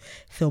make you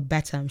feel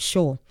better, I'm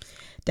sure.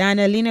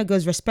 Diana Lena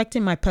goes,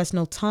 respecting my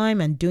personal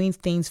time and doing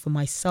things for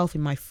myself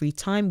in my free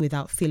time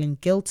without feeling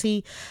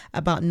guilty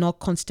about not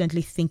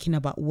constantly thinking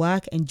about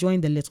work,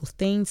 enjoying the little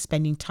things,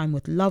 spending time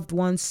with loved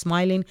ones,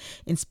 smiling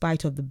in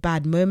spite of the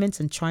bad moments,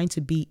 and trying to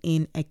be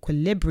in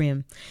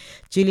equilibrium.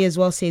 Julie as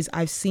well says,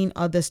 I've seen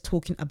others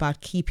talking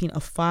about keeping a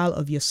file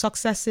of your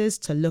successes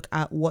to look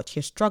at what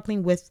you're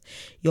struggling with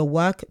your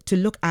work, to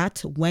look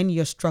at when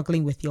you're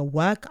struggling with your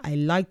work. I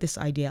like this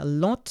idea a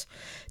lot.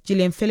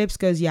 Gillian Phillips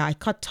goes, yeah, I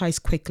cut ties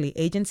quickly.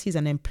 Agencies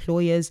and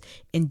employers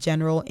in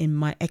general, in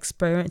my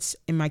experience,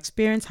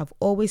 have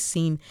always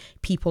seen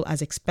people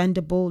as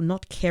expendable,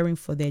 not caring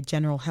for their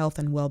general health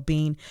and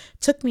well-being.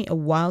 Took me a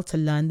while to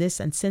learn this,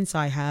 and since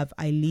I have,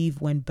 I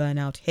leave when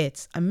burnout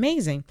hits.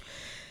 Amazing.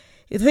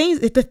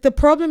 The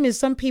problem is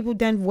some people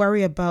then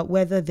worry about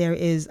whether there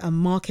is a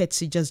market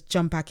to just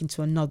jump back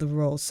into another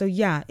role. So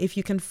yeah, if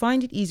you can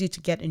find it easy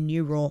to get a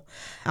new role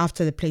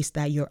after the place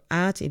that you're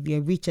at, if you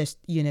reach a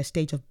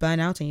stage of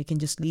burnout and you can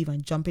just leave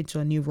and jump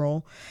into a new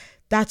role,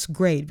 that's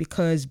great,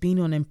 because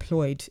being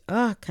unemployed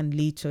can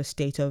lead to a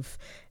state of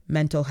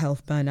mental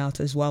health burnout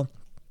as well.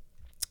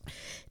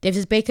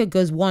 Davis Baker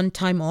goes, 1,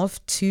 time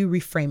off, 2,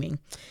 reframing.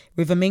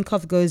 River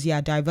Minkoff goes,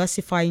 yeah,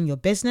 diversifying your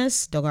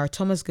business. Dogar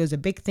Thomas goes, a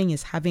big thing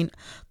is having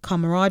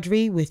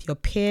camaraderie with your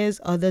peers.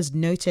 Others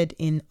noted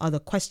in other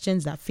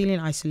questions that feeling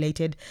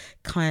isolated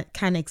can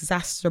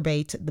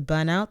exacerbate the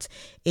burnout.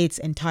 It's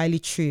entirely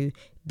true.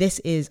 This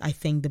is, I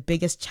think, the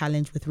biggest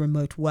challenge with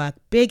remote work.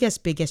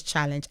 Biggest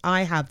challenge.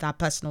 I have that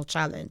personal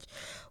challenge.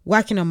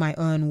 Working on my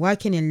own,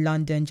 working in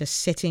London, just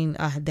sitting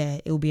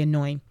there, it will be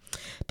annoying.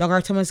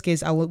 Dr. Thomas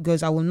goes, I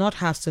will not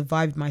have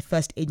survived my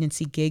first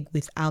agency gig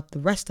without the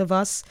rest of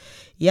us.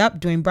 Yep.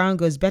 Dwayne Brown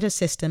goes, better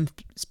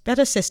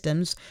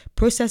systems,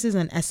 processes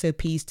and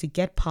SOPs to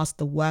get past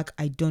the work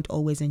I don't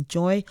always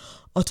enjoy.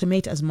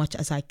 Automate as much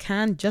as I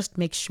can. Just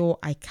make sure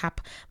I cap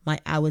my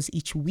hours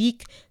each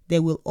week.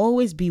 There will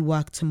always be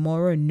work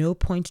tomorrow. No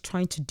point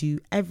trying to do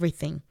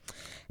everything.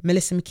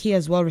 Melissa McKee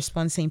as well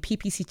responds saying,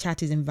 PPC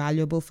chat is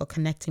invaluable for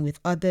connecting with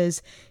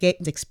others,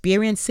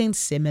 experiencing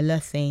similar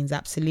things.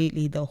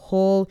 Absolutely. The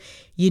whole,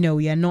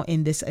 we are not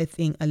in this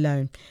thing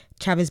alone.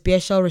 Travis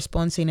Beershall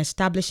responds saying,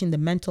 establishing the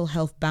mental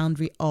health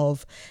boundary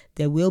of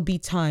there will be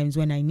times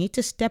when I need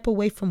to step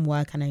away from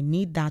work and I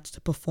need that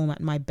to perform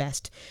at my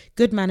best.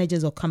 Good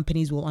managers or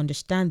companies will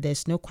understand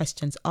this. No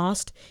questions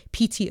asked.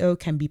 PTO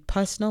can be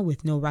personal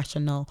with no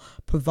rationale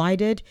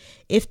provided.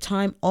 If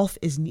time off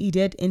is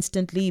needed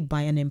instantly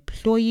by an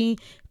employee,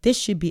 this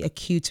should be a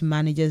cue to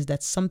managers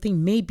that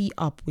something may be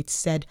up with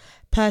said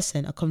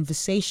person. A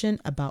conversation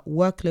about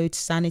workload,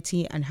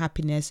 sanity, and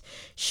happiness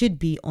should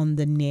be on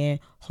the near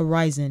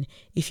horizon.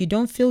 If you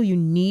don't feel you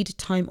need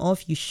time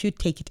off, you should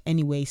take it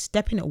anyway.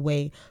 Stepping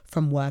away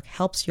from work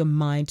helps your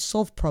mind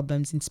solve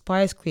problems,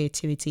 inspires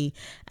creativity,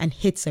 and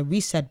hits a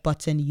reset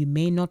button you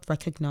may not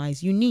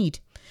recognize you need.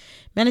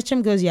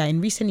 Menachem goes, yeah, in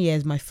recent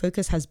years, my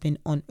focus has been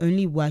on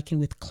only working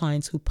with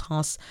clients who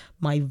pass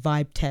my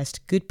vibe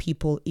test. Good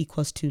people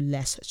equals to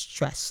less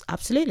stress.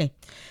 Absolutely.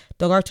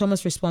 Dogar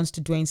Thomas responds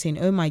to Dwayne saying,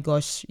 oh my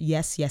gosh,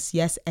 yes,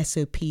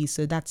 SOP.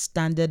 So that's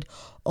standard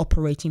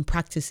operating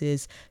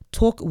practices.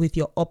 Talk with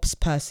your ops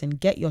person.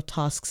 Get your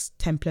tasks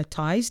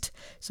templatized.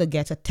 So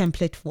get a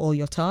template for all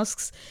your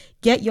tasks.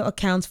 Get your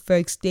accounts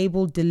folks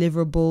stable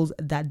deliverables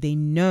that they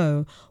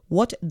know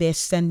what they're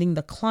sending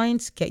the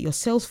clients. Get your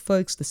sales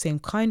folks the same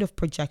kind of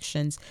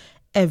projections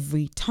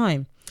every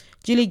time.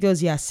 Julie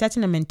goes, yeah,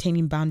 setting and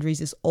maintaining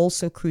boundaries is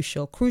also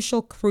crucial.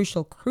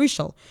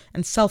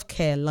 And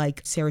self-care,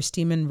 like Sarah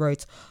Steeman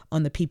wrote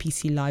on the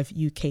PPC Live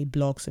UK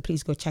blog. So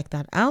please go check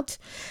that out.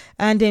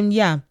 And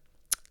then,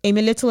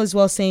 Amy Little as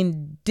well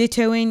saying,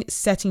 dittoing,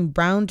 setting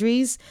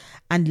boundaries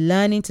and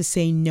learning to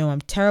say no.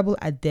 I'm terrible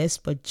at this,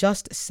 but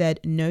just said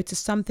no to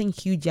something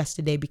huge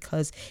yesterday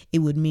because it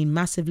would mean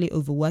massively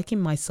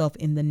overworking myself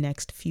in the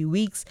next few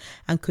weeks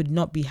and could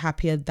not be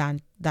happier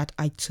than that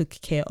I took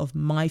care of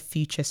my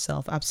future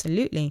self.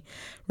 Absolutely.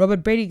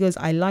 Robert Brady goes,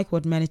 I like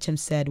what Menachem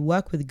said.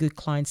 Work with good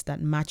clients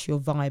that match your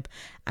vibe.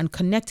 And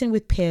connecting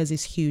with peers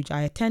is huge.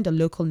 I attend a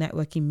local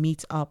networking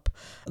meet-up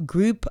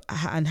group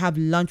and have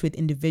lunch with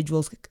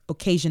individuals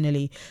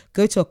occasionally.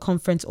 Go to a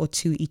conference or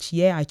two each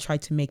year. I try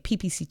to make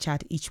PPC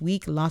chat each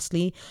week.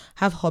 Lastly,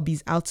 have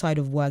hobbies outside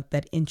of work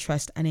that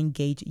interest and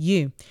engage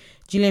you.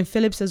 Julian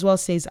Phillips as well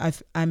says,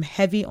 I'm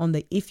heavy on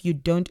the if you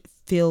don't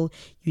feel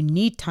you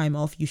need time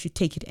off, you should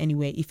take it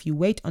anyway. If you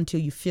wait until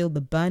you feel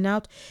the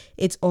burnout,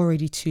 it's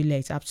already too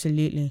late.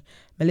 Absolutely.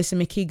 Melissa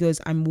McKee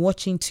goes, I'm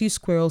watching 2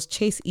 squirrels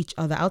chase each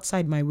other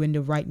outside my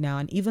window right now,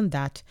 and even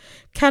that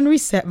can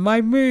reset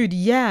my mood.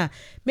 Yeah.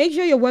 Make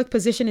sure your work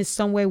position is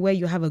somewhere where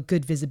you have a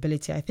good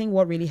visibility. I think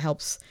what really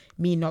helps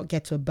me not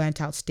get to a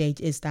burnt out stage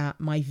is that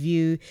my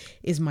view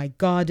is my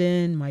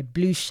garden, my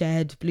blue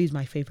shed. Blue is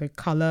my favorite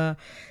color.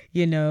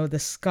 The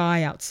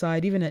sky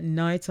outside. Even at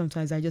night,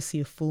 sometimes I just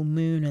see a full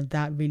moon, and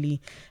that really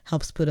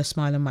helps put a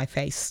smile on my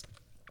face.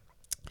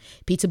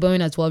 Peter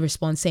Bowen as well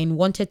responds saying,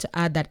 wanted to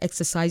add that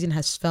exercising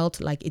has felt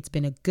like it's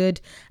been a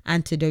good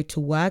antidote to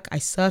work. I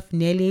surf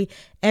nearly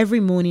every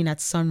morning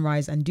at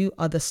sunrise and do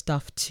other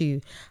stuff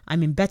too.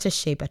 I'm in better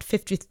shape at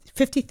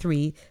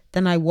 53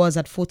 than I was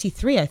at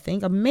 43, I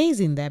think.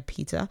 Amazing there,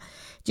 Peter.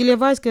 Julia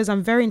Vice goes,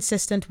 I'm very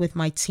insistent with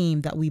my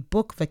team that we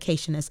book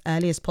vacation as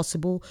early as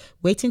possible.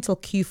 Waiting till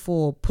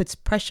Q4 puts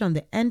pressure on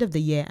the end of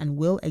the year and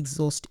will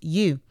exhaust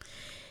you.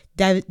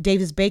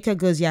 Davis Baker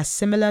goes, yeah,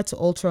 similar to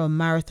ultra or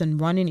marathon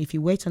running. If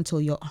you wait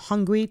until you're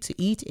hungry to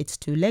eat, it's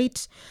too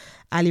late.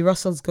 Ali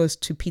Russells goes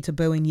to Peter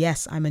Bowen,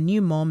 yes, I'm a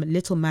new mom.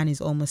 Little man is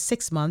almost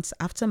 6 months.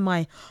 After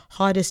my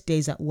hardest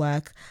days at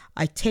work,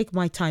 I take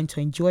my time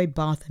to enjoy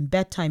bath and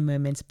bedtime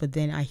moments, but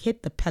then I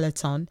hit the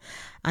peloton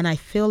and I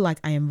feel like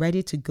I am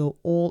ready to go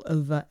all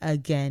over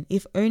again.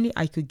 If only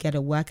I could get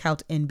a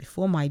workout in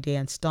before my day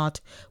and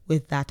start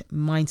with that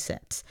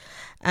mindset.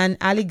 And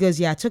Ali goes,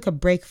 yeah, I took a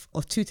break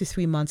of 2 to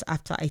 3 months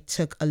after I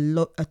took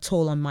a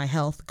toll on my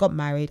health, got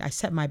married. I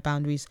set my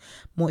boundaries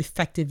more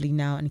effectively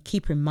now and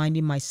keep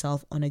reminding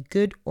myself on a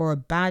good or a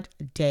bad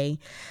day,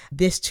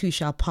 this too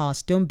shall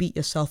pass. Don't beat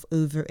yourself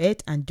over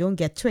it and don't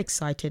get too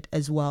excited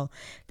as well.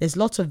 There's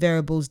lots of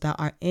variables that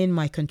are in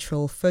my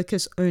control.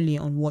 Focus only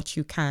on what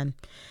you can.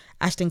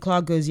 Ashton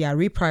Clark goes, yeah,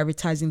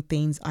 reprioritizing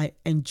things I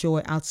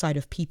enjoy outside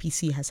of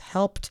PPC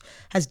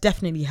has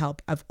definitely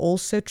helped. I've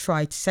also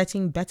tried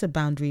setting better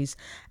boundaries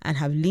and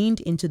have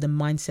leaned into the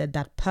mindset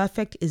that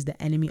perfect is the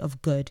enemy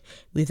of good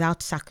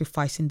without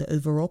sacrificing the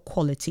overall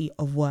quality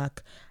of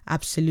work.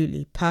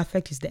 Absolutely.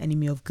 Perfect is the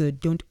enemy of good.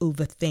 Don't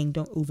overthink,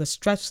 don't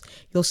overstress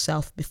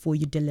yourself before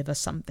you deliver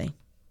something.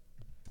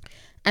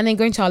 And then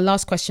going to our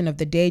last question of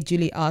the day,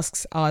 Julie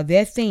asks, are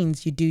there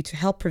things you do to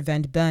help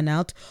prevent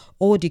burnout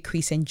or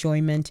decrease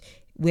enjoyment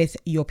with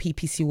your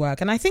PPC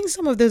work? And I think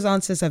some of those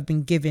answers have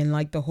been given,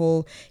 like the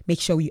whole make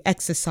sure you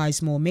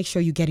exercise more, make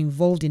sure you get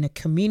involved in a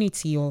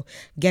community or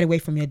get away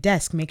from your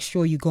desk, make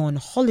sure you go on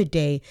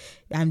holiday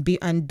and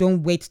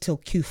don't wait till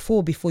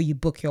Q4 before you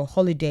book your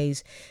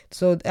holidays.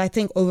 So I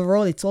think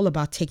overall it's all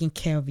about taking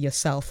care of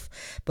yourself.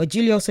 But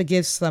Julie also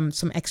gives some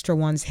extra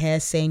ones here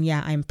saying,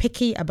 yeah, I'm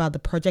picky about the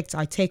projects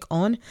I take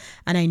on,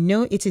 and I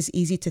know it is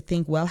easy to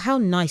think, well, how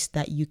nice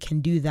that you can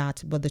do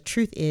that, but the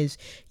truth is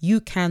you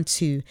can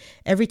too.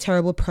 Every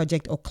terrible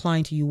project or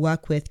client you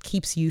work with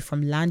keeps you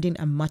from landing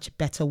a much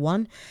better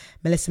one.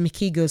 Melissa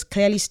McKee goes,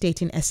 clearly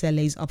stating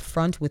SLAs up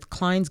front with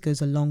clients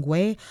goes a long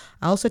way.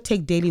 I also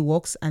take daily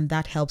walks and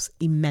that helps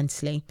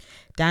immensely.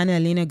 Diana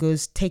Elena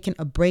goes, taking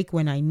a break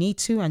when I need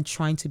to and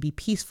trying to be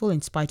peaceful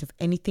in spite of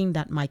anything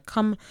that might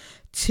come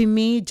to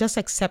me. Just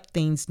accept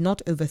things,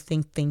 not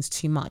overthink things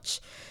too much.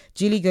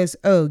 Julie goes,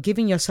 oh,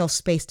 giving yourself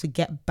space to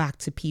get back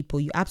to people.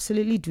 You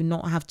absolutely do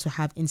not have to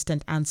have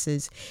instant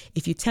answers.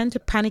 If you tend to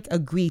panic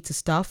agree to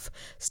stuff,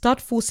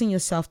 start forcing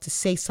yourself to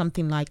say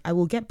something like, I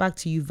will get back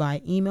to you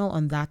via email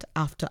on that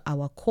after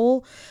our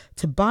call,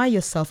 to buy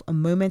yourself a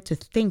moment to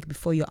think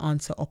before you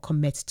answer or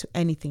commit to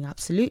anything.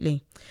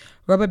 Absolutely.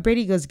 Robert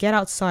Brady goes, get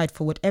outside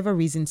for whatever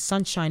reason,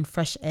 sunshine,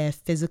 fresh air,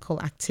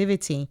 physical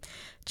activity.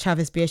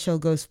 Travis Beershell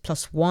goes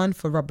 +1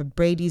 for Robert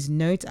Brady's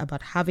note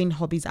about having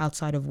hobbies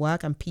outside of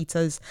work, and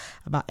Peter's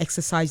about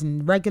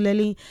exercising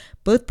regularly.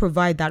 Both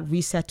provide that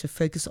reset to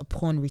focus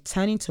upon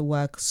returning to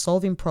work,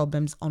 solving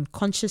problems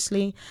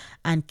unconsciously,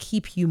 and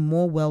keep you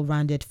more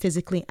well-rounded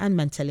physically and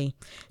mentally.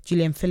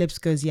 Julian Phillips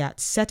goes, yeah,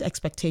 set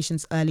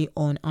expectations early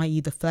on, i.e.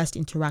 the first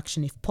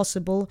interaction if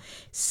possible.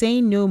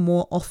 Say no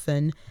more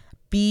often.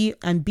 Be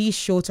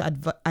sure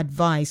to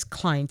advise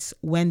clients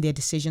when their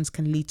decisions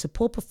can lead to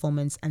poor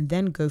performance, and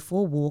then go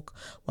for a walk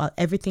while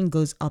everything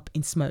goes up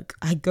in smoke.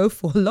 I go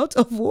for a lot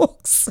of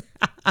walks.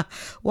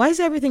 Why is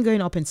everything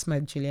going up in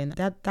smoke, Julian?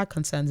 That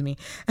concerns me.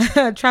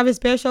 Travis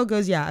Beershell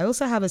goes, yeah, I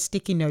also have a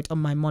sticky note on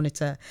my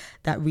monitor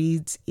that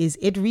reads, is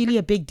it really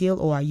a big deal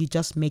or are you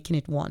just making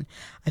it one?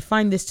 I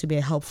find this to be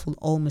a helpful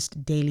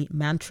almost daily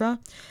mantra.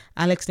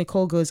 Alex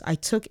Nicole goes, I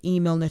took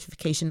email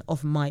notification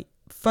off my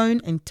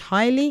phone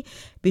entirely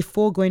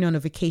before going on a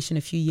vacation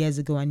a few years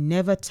ago and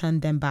never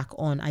turned them back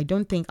on. I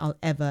don't think I'll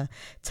ever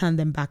turn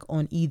them back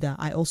on either.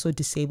 I also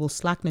disable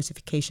Slack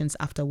notifications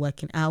after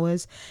working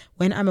hours.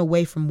 When I'm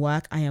away from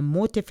work, I am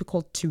more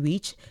difficult to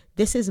reach.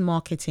 This is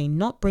marketing,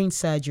 not brain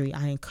surgery.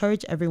 I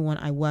encourage everyone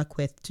I work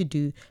with to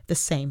do the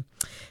same.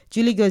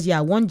 Julie goes, yeah,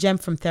 one gem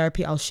from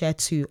therapy I'll share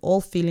too.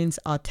 All feelings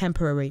are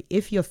temporary.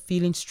 If you're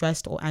feeling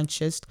stressed or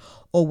anxious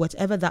or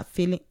whatever that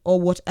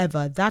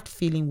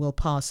feeling will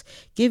pass,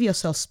 give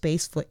yourself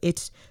space for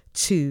it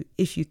too,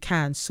 if you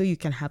can, so you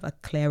can have a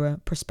clearer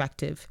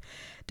perspective.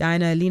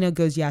 Diana Alina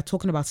goes, yeah,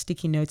 talking about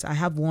sticky notes, I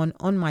have one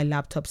on my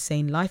laptop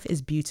saying life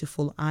is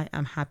beautiful, I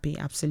am happy.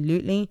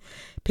 Absolutely.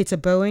 Peter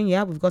Bowen,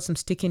 yeah, we've got some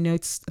sticky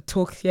notes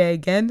talk here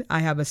again. I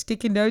have a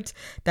sticky note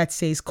that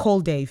says call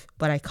Dave,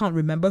 but I can't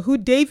remember who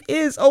Dave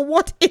is or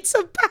what it's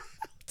about.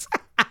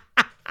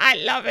 I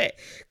love it.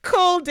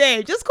 Call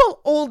Dave. Just call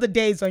all the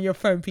Daves on your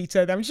phone,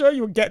 Peter. I'm sure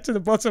you'll get to the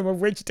bottom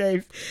of which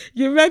Dave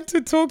you meant to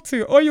talk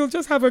to, or you'll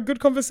just have a good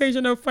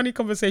conversation or funny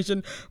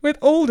conversation with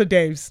all the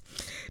Daves.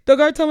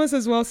 Dogar Thomas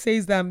as well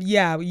says that,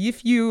 yeah,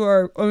 if you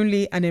are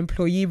only an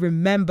employee,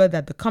 remember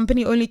that the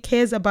company only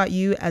cares about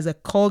you as a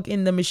cog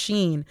in the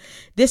machine.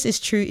 This is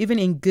true even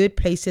in good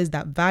places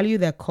that value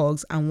their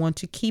cogs and want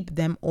to keep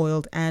them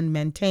oiled and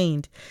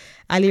maintained.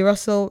 Ali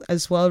Russell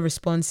as well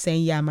responds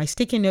saying, yeah, my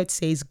sticky note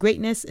says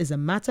greatness is a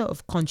matter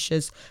of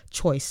conscious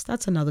choice.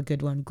 That's another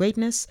good one.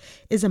 Greatness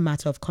is a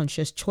matter of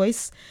conscious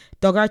choice.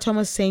 Dogar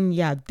Thomas saying,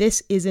 yeah,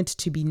 this isn't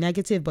to be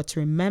negative, but to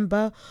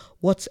remember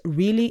what's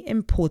really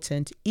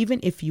important, even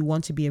if you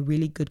want to be a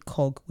really good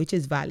cog, which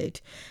is valid.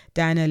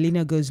 Diana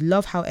Lina goes,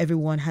 love how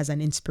everyone has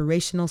an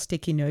inspirational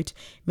sticky note.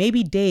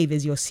 Maybe Dave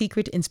is your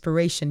secret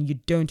inspiration you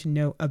don't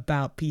know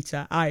about,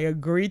 Peter. I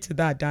agree to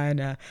that,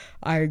 Diana.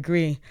 I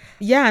agree.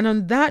 Yeah, and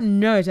on that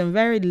note, a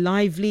very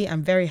lively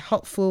and very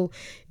helpful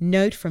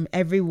note from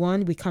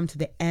everyone, we come to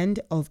the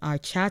end of our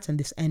chat and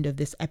this end of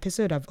this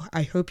episode.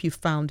 I hope you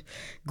found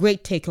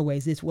great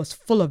takeaways. It was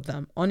full of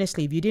them.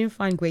 Honestly, if you didn't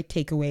find great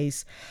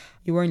takeaways,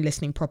 you weren't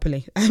listening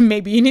properly. And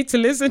maybe you need to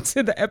listen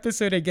to the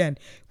episode again,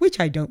 which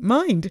I don't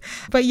mind.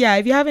 But yeah,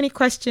 if you have any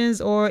questions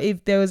or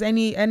if there was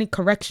any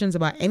corrections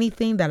about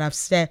anything that I've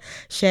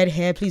shared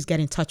here, please get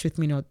in touch with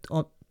me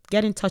or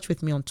get in touch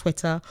with me on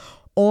Twitter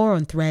or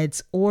on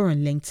Threads or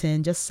on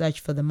LinkedIn. Just search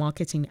for the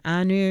Marketing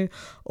Anu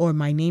or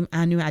my name,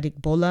 Anu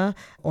Adikbola,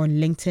 or on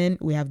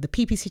LinkedIn. We have the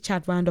PPC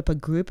Chat Roundup, a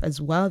group as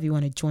well, if you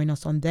want to join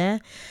us on there.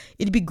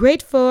 It'd be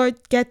great to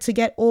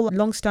get all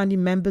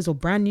long-standing members or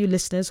brand new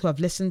listeners who have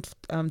listened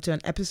to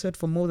an episode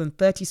for more than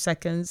 30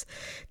 seconds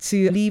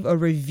to leave a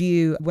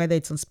review, whether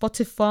it's on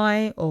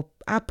Spotify or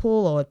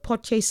Apple or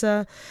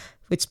Podchaser.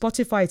 With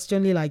Spotify, it's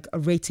generally like a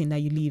rating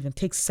that you leave and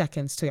takes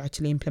seconds to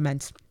actually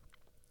implement.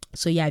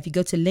 So yeah, if you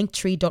go to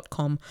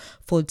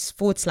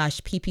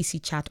linktree.com/PPC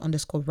chat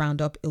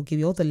 _roundup, it'll give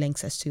you all the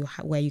links as to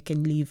where you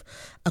can leave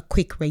a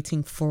quick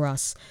rating for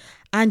us.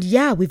 And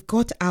yeah, we've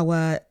got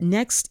our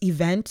next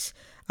event,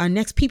 our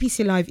next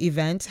PPC Live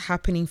event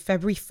happening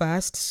February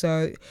 1st.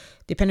 So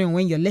depending on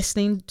when you're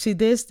listening to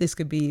this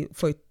could be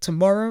for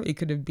tomorrow. It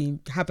could have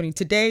been happening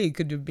today. It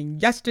could have been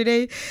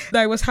yesterday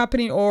that it was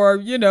happening, or,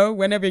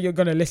 whenever you're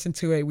going to listen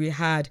to it. We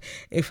had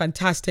a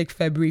fantastic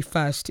February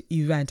 1st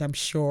event, I'm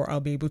sure I'll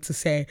be able to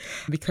say,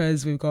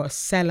 because we've got a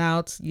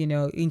sellout,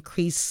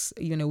 increase,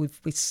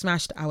 we've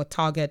smashed our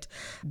target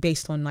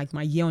based on like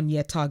my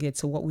year-on-year target.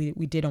 So what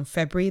we did on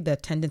February, the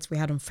attendance we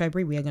had on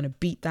February, we are going to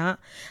beat that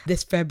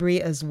this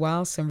February as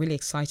well. So I'm really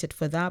excited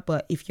for that.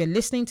 But if you're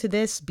listening to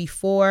this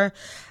before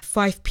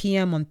 5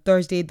 p.m. on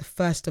Thursday, the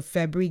 1st of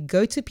February,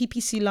 go to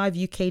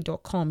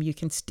ppcliveuk.com. You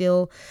can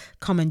still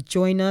come and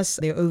join us.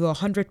 There are over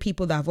 100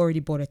 people that have already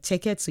bought a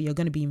ticket. So you're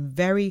going to be in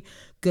very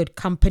good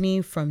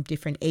company from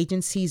different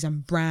agencies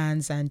and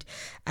brands and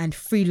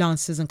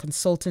freelancers and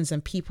consultants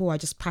and people who are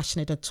just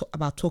passionate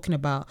about talking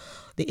about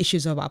the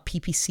issues of our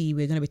PPC.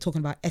 We're going to be talking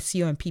about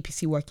SEO and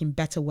PPC working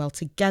well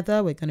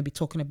together. We're going to be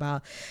talking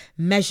about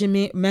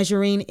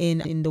measuring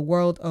in the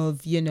world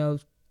of,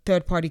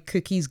 third-party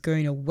cookies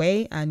going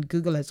away, and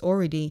Google has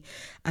already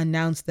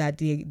announced that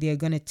they're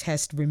going to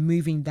test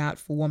removing that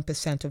for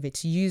 1% of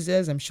its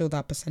users. I'm sure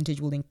that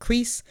percentage will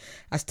increase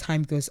as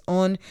time goes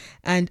on.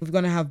 And we're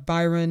going to have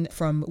Byron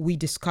from We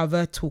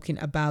Discover talking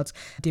about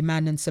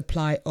demand and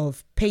supply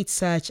of paid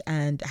search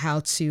and how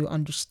to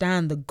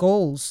understand the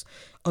goals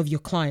of your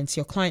clients,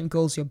 your client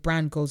goals, your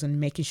brand goals, and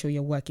making sure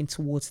you're working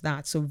towards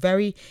that. So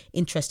very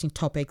interesting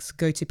topics.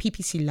 Go to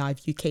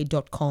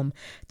ppcliveuk.com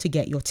to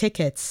get your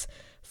tickets.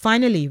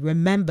 Finally,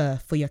 remember,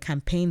 for your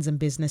campaigns and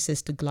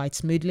businesses to glide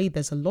smoothly,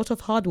 there's a lot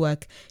of hard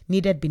work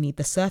needed beneath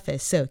the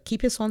surface. So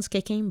keep your swans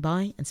kicking.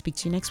 Bye, and speak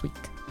to you next week.